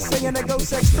I'm not saying to go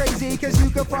sex crazy, cause you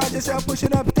can find yourself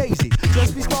pushing up Daisy.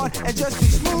 Just be smart and just be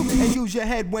smooth, and use your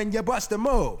head when you bust a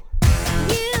move.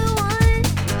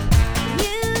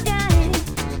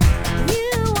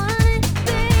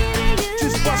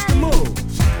 Just bust the move.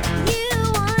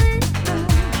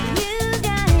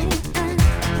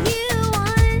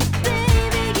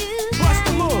 Bust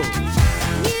the move.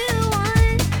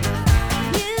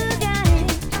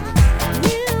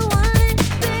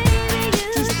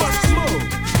 Just bust the move.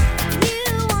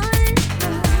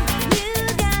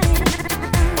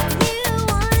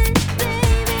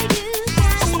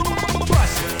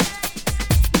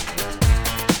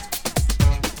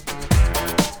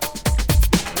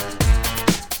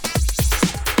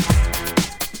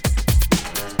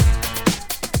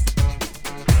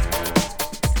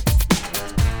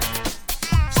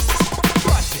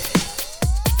 Bust it.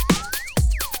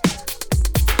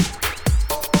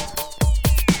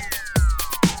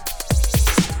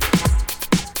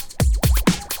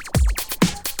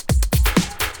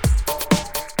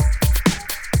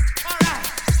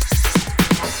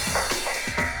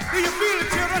 Do you feel it,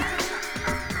 children?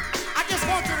 I just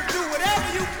want you to do whatever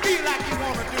you feel like you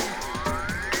want to do.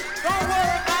 Don't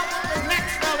worry about what the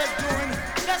next fella's doing.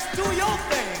 Just do your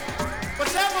thing.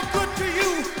 Whatever good to you,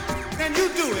 then you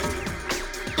do it.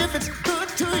 If it's good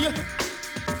to you,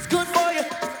 it's good for you.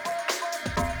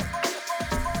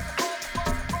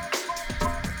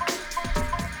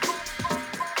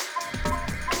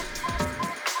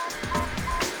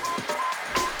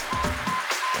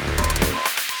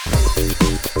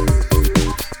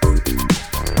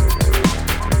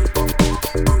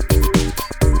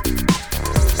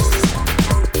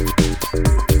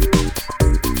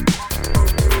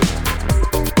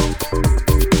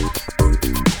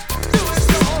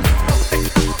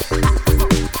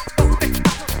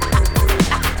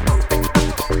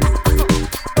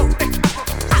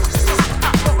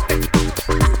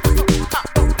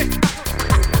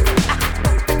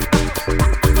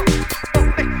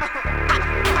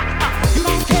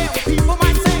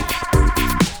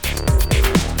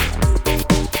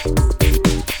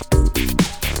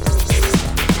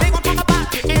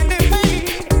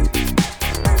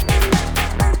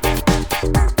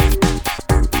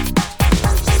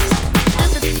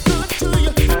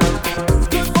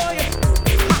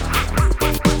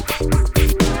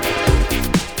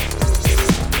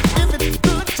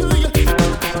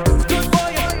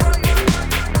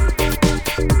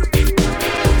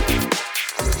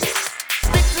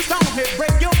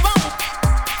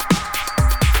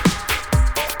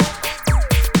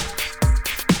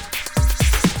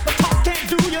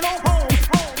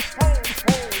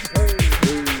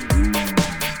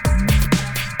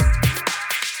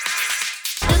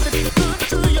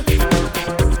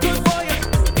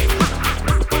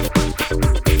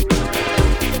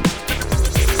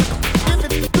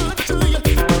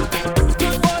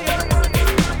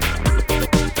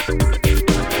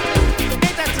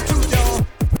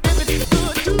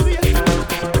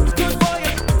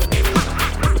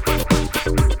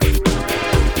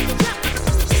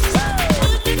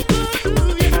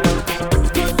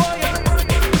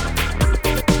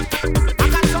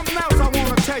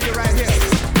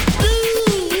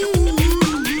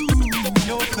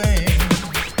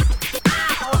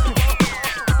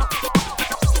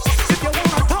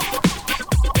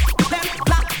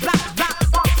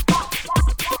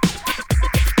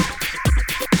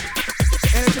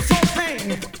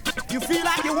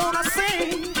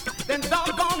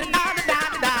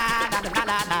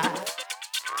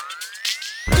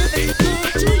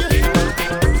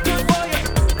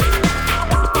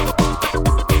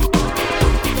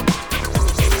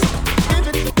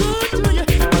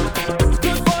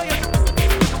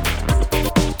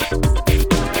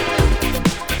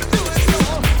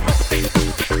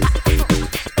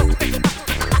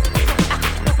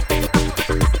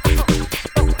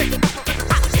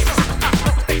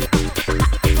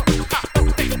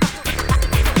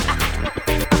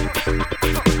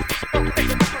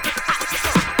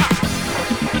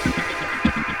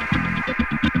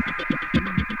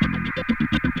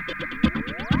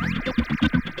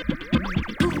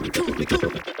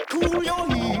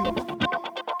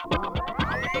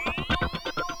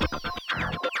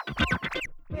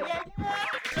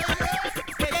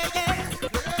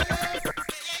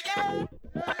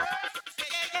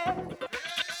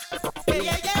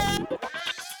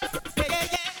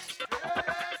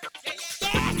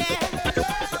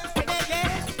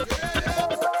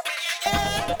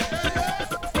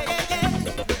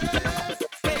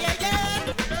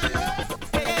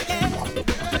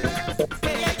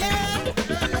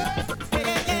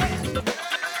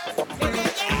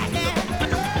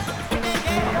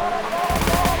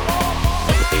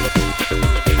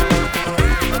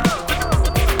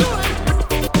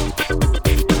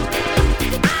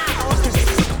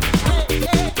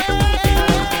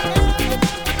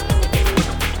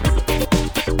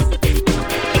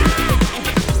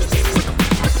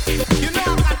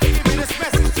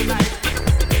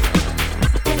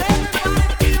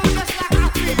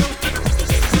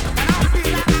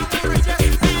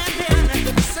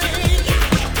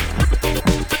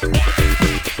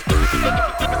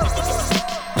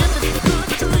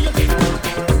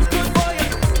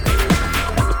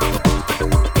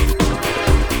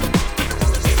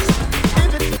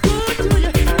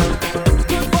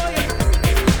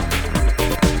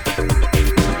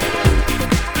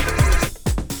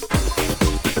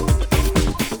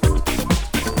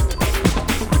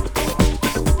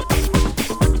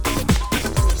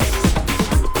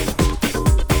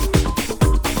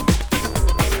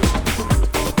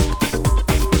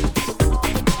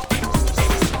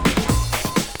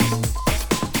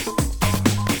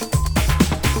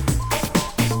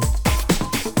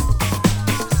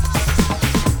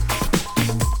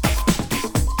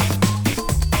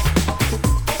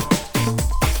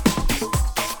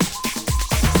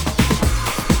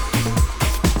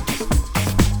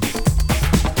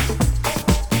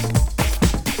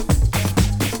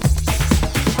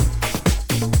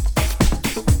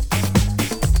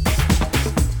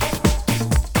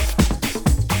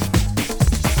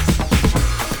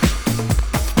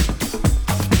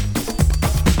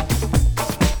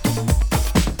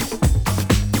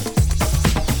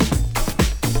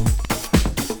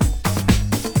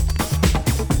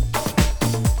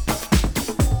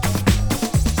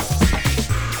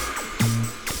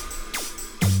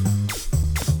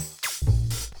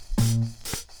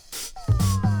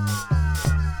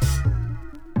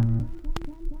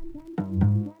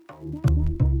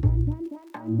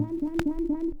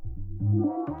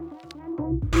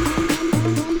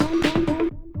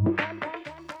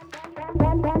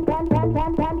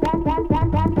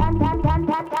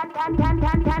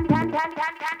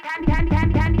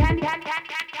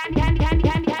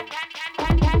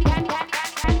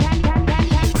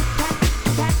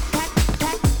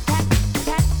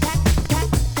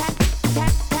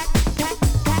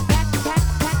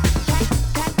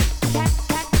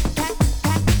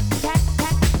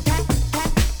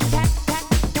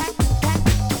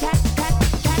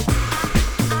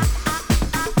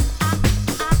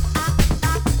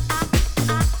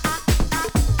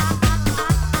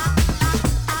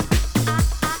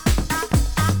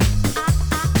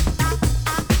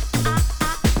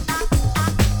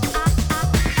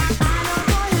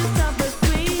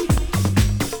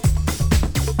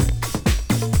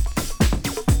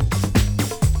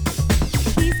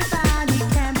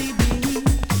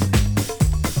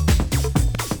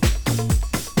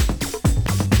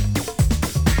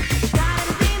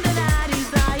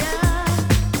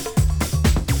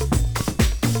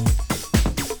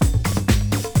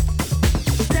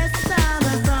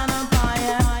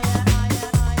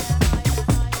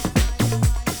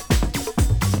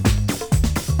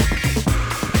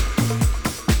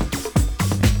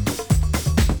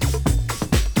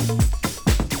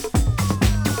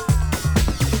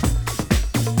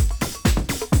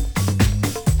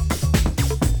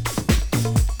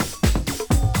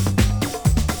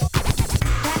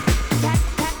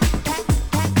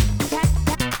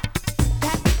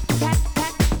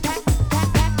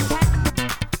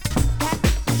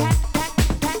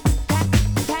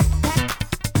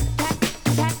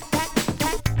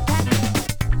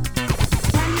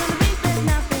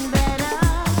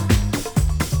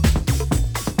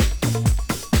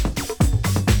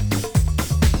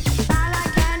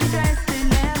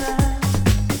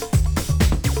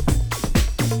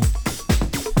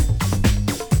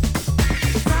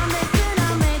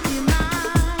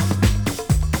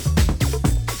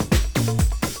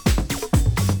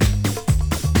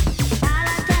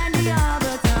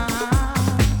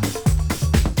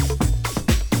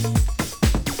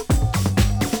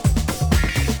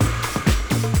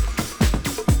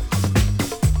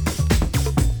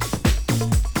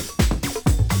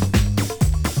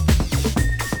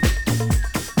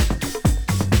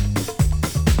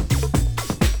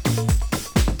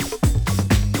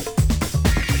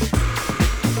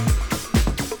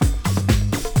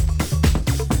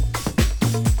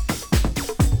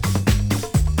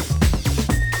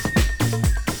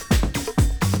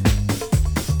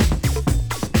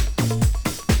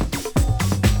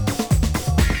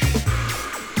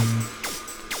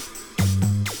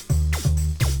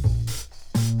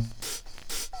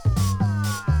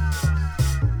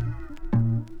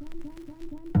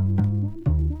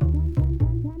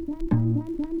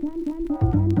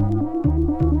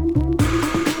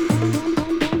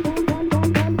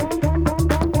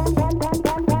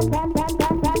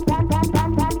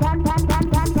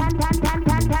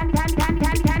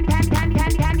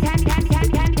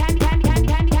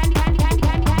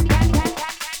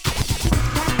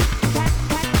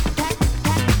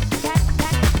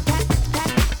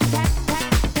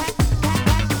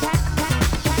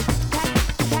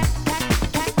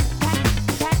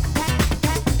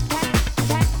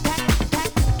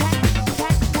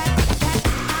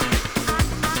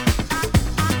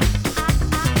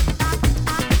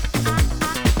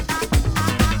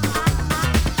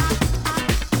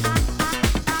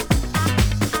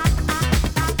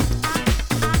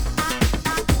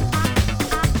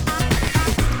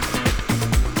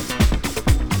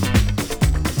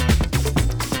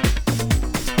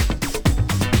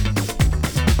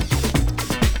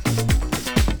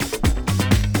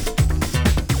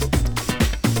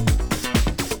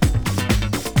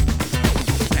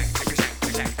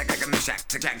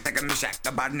 jack, take a shack,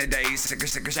 the body in the days, sick a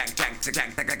shack, jack, take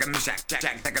a shack,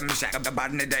 jack, take a shack, the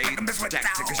body in the days, jack,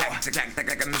 take a shack, take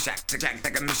a shack, jack,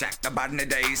 take a shack, the body in the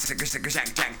days, sick a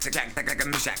shack, jack, take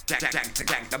a shack,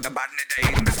 jack, the body in the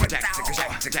days, jack, take a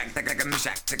shack, take a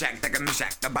shack, jack, take a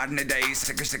shack, the body in the days,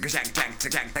 sick a shack, jack,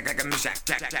 take a shack,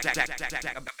 jack,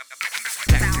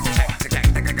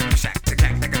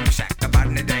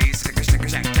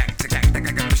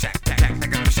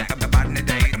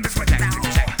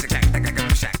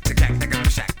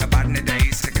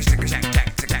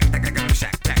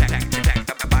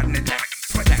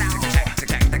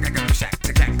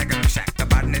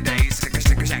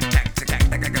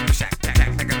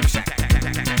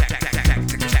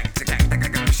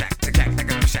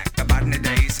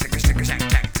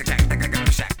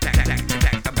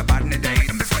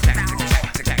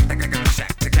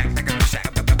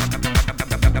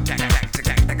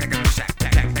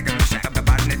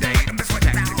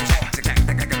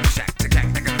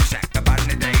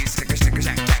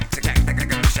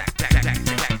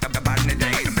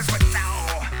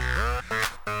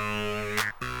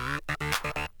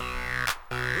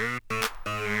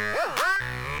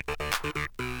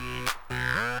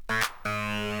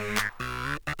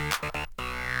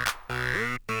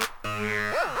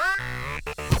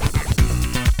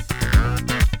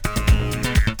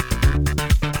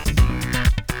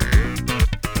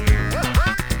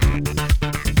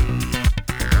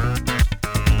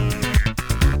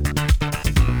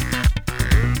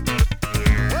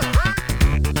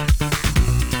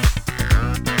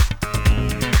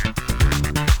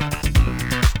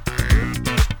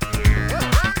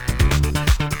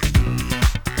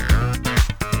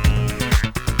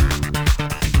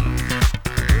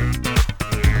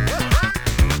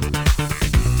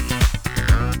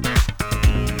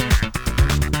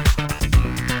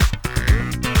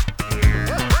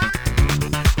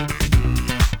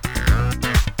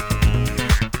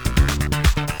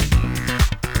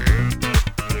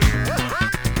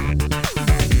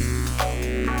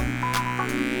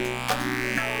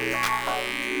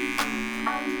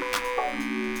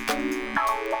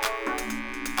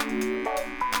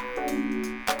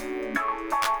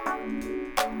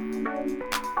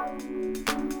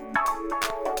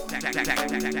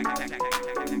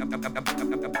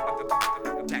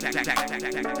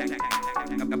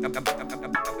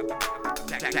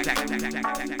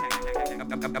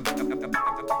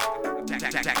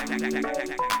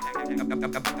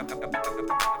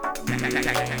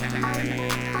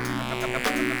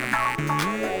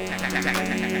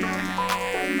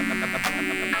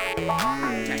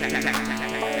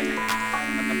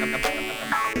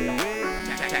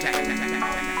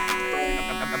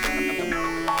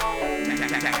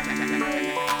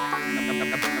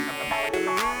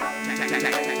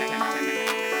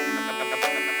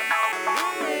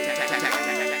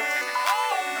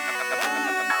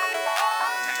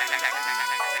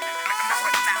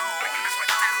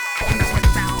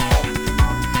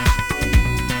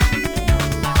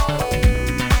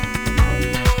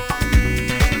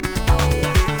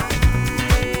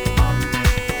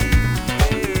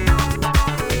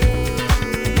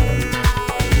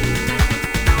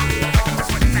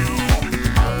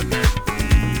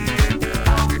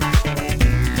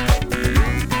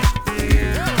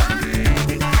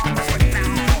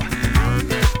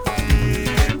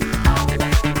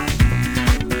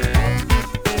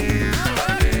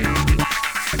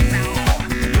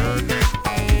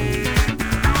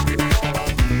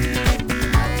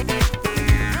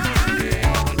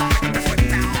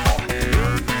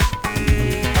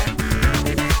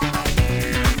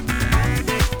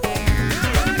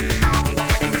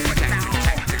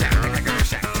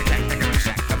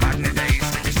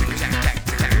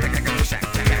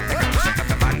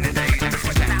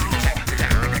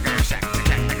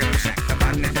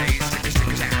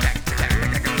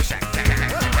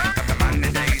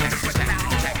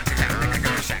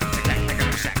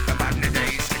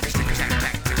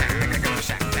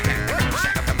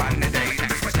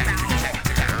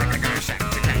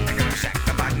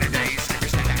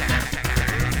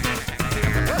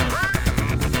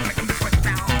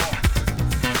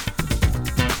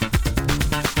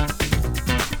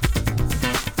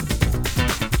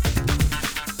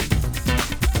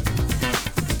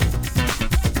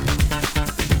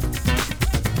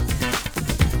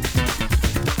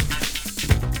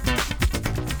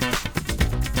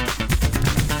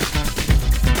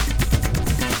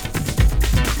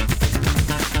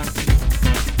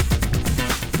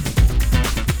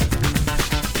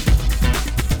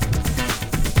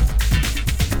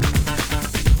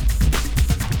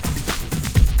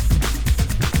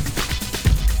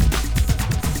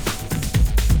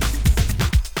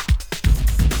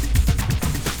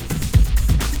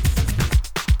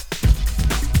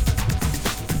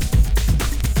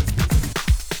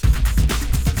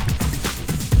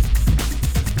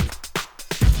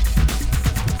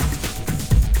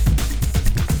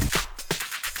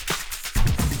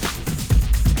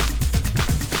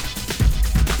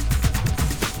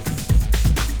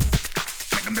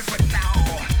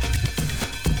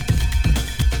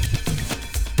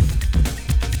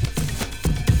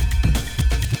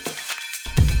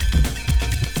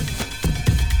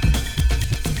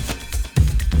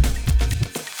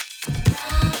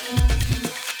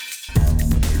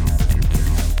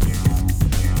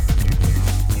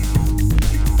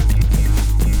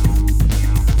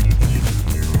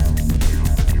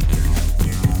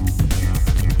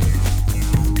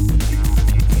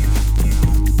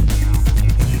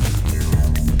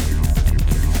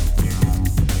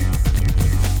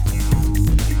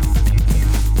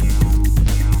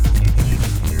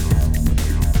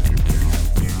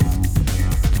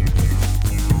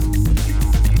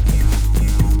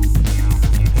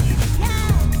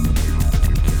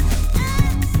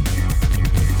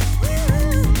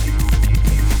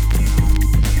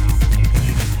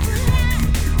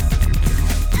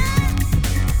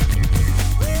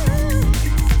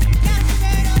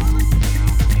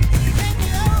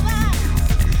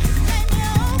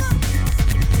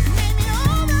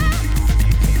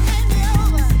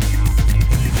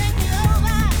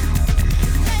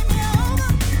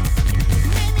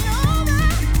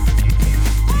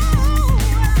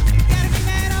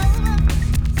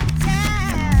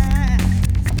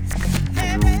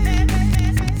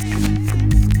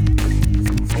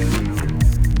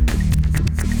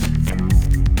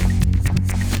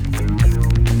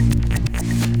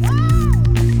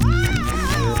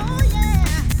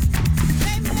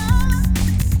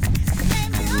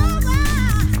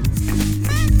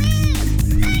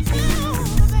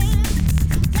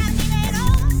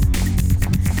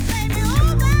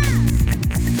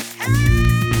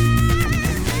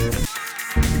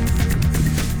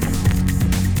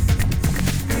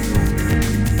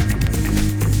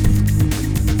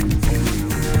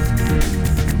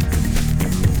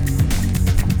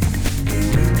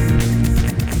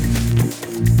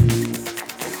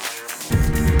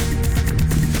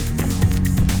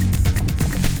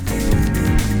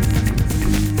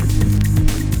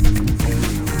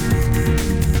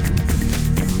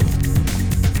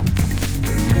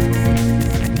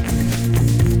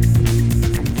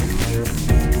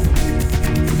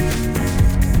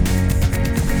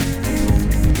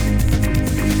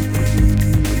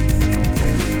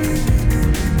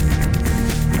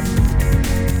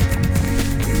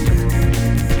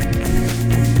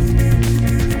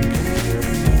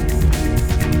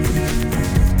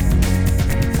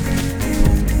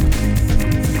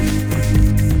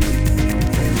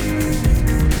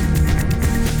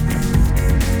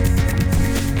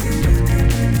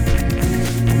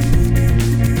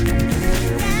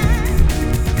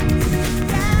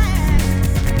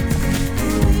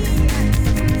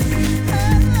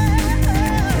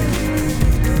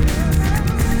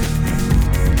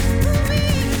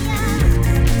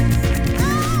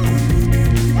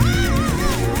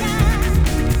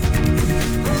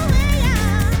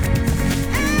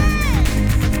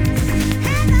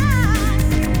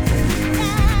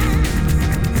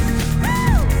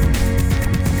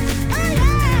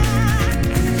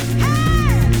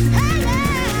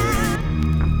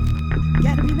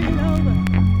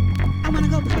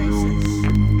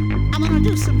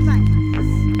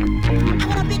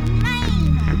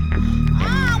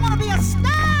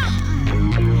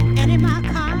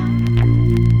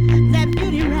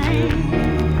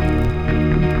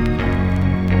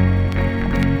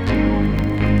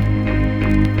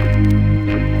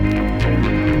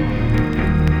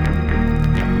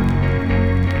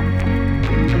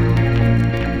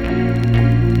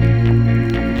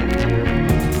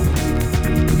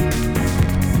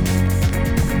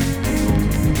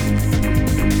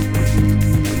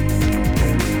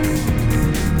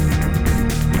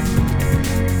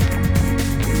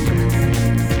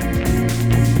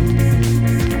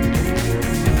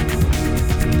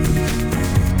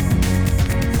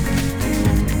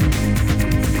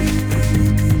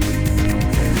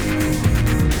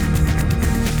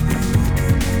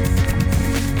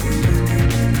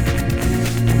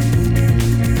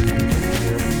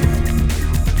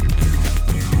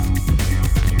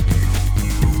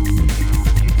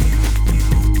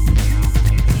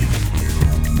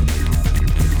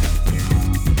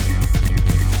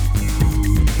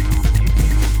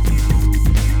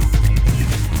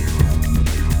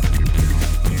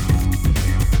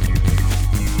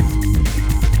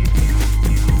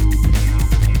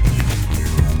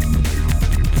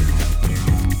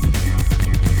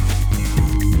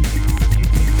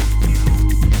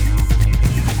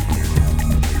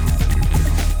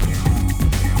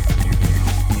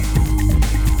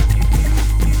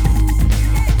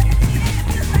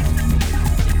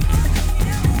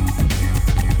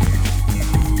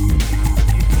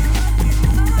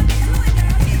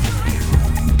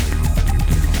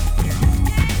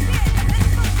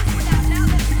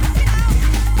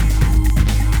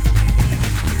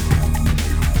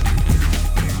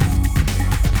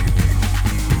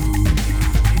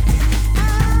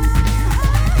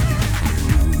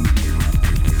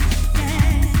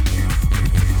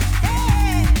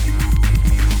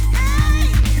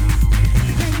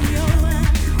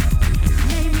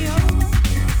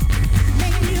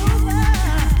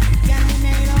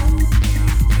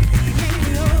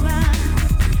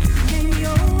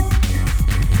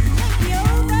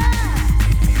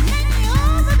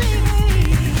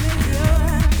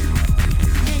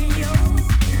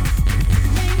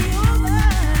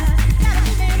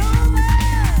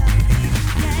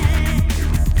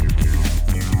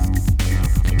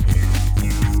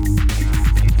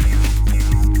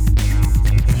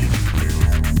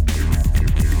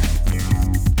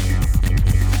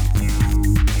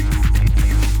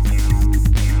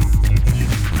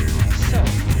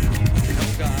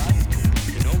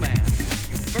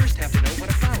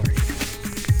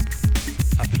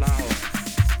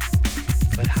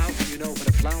 know what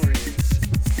a flower is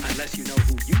unless you know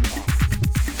who you are.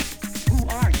 Who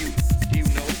are you? Do you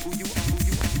know who you are?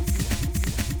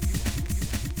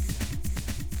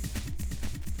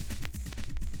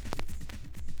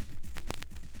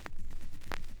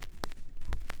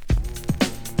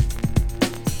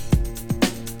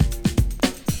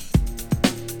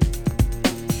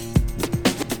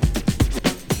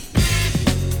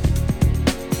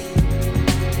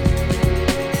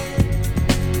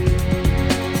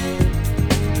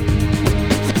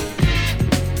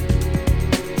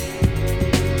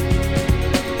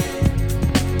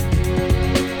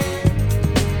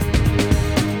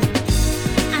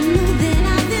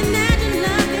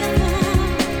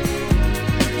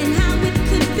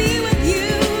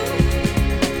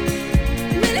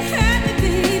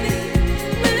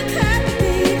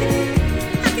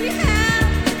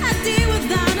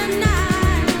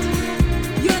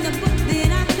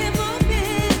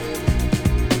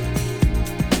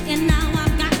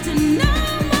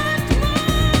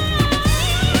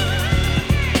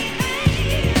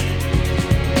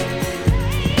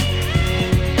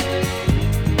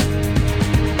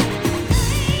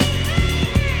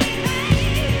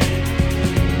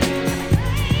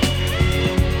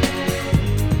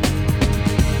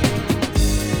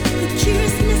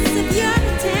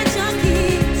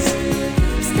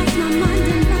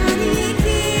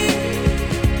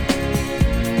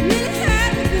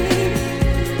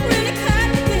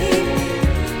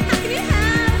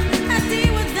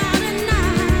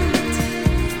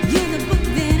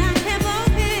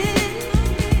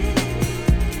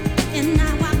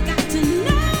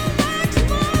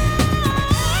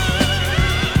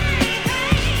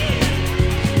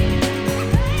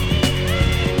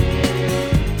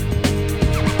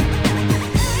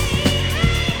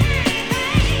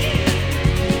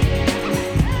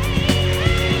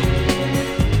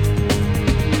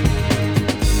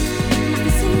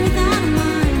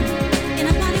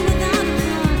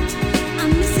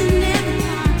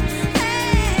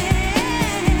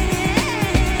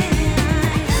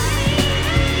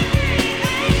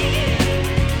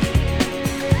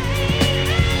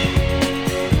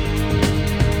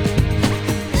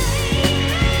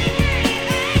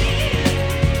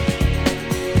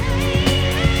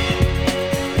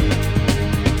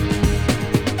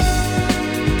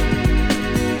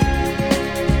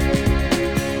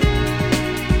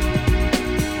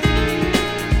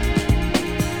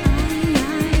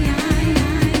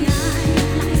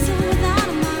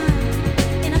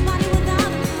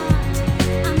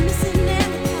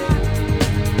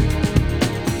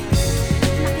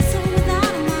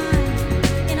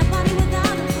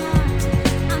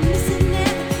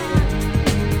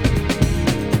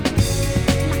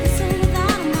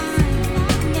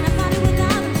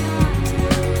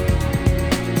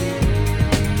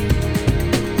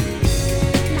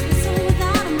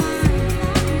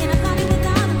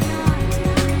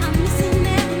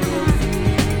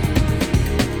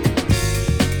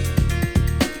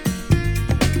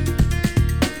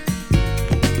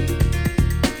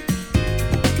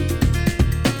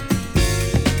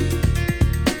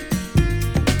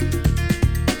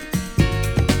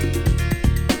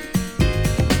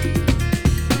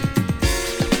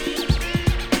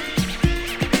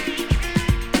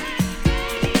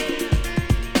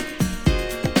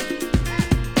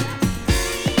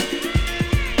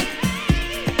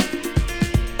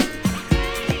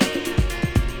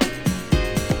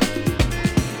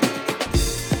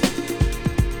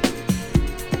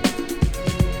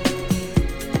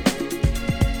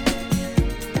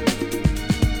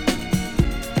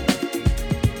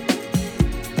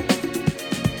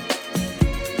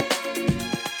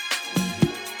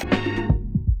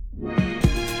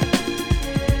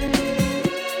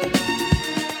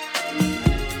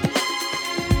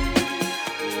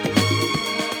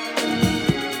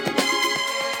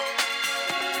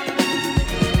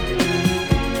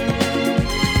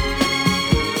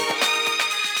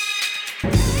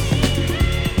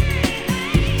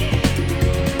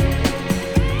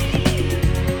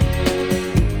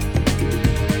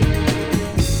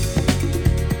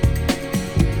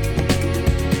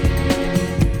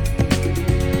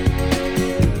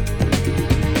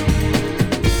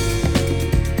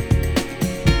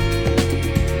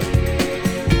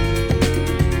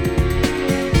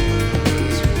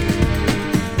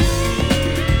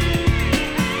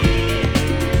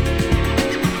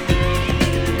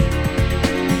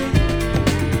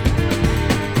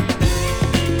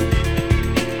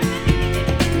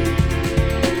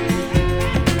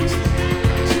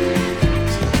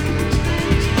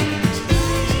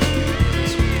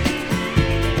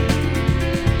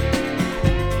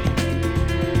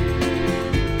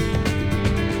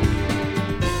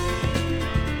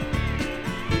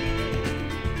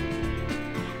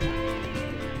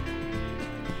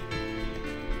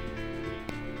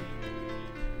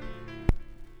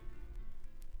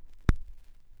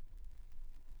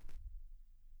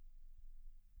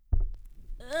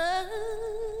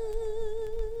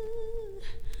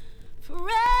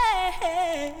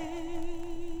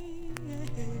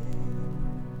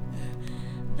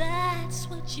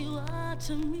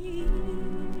 to me.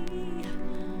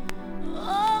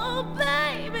 Oh,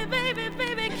 baby, baby,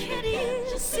 baby, can't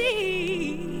you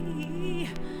see?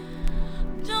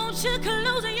 Don't you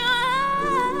close your eyes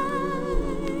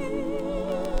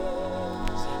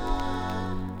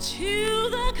to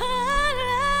the color.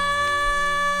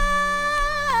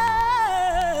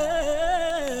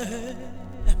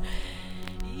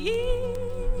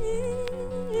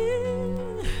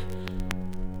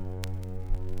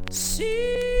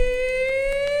 See.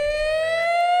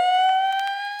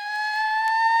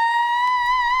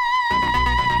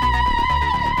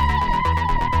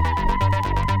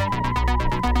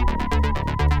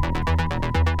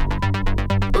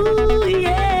 Ooh,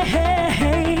 yeah,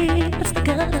 what's the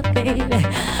color, baby?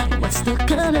 What's the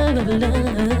color of love?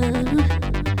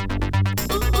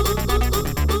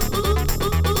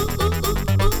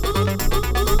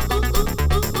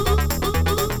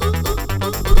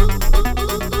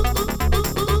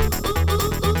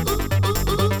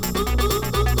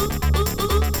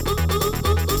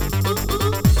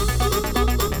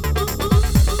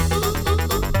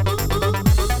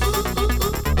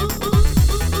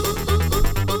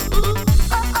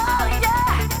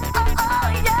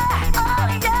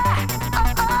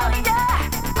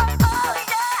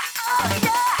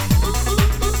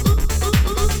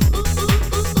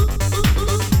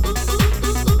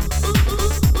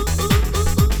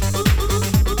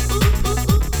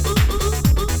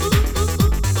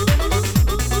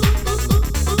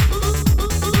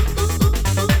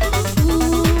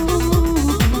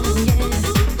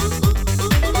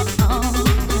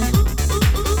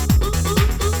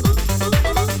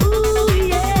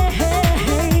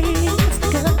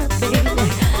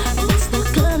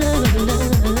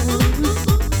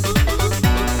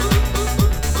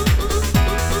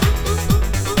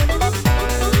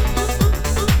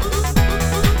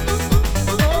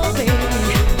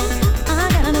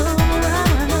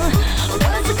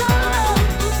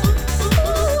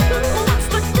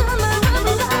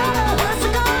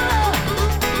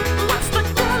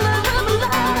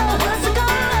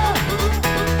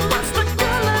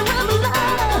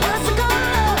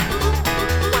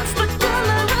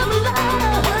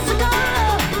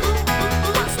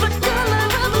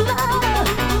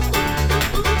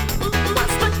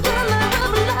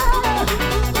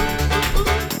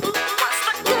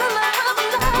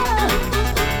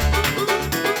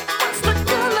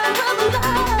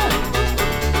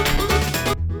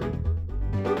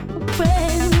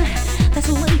 That's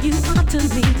what you are to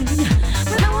me.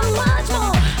 But I want much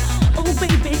more. Oh,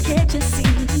 baby, can't you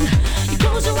see? You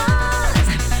close your eyes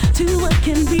to what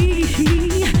can be.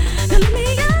 Now let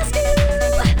me ask you,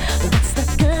 what's the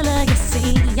color you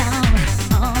see?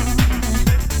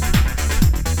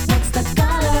 What's the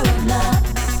color of love?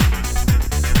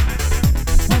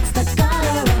 What's the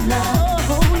color of love?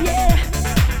 Oh, yeah.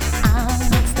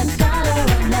 What's the color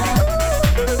of love?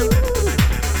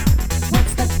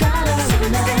 What's the color of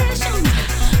love?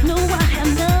 No, I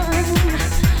have none.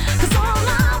 'Cause all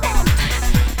I want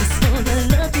is for the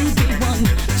love to be one.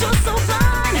 You're so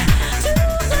blind, too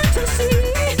blind to see.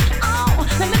 Oh,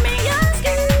 now let me ask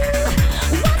you,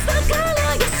 what's the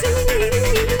color you see?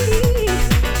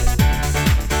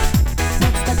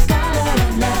 What's the color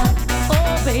of love?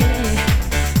 Oh, baby.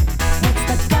 What's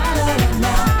the color of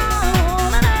love?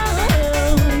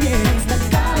 Oh, yeah. What's the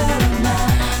color of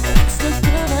love? What's the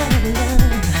color of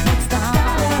love? What's the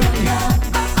color of love?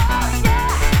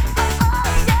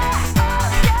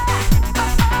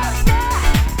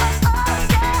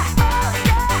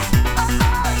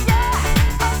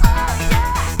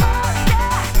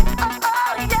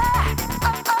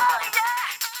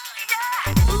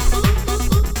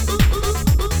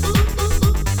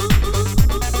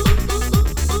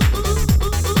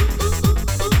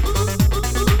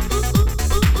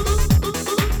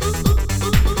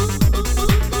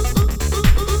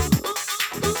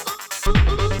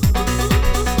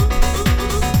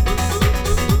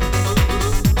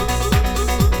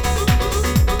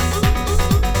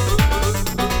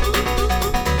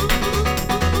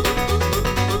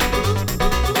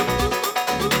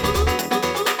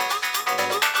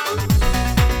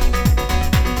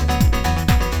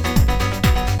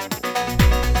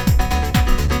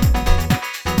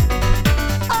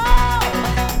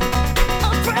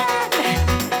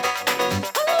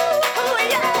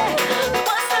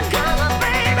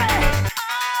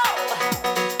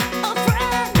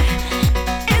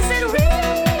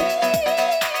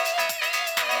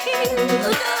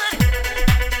 Good.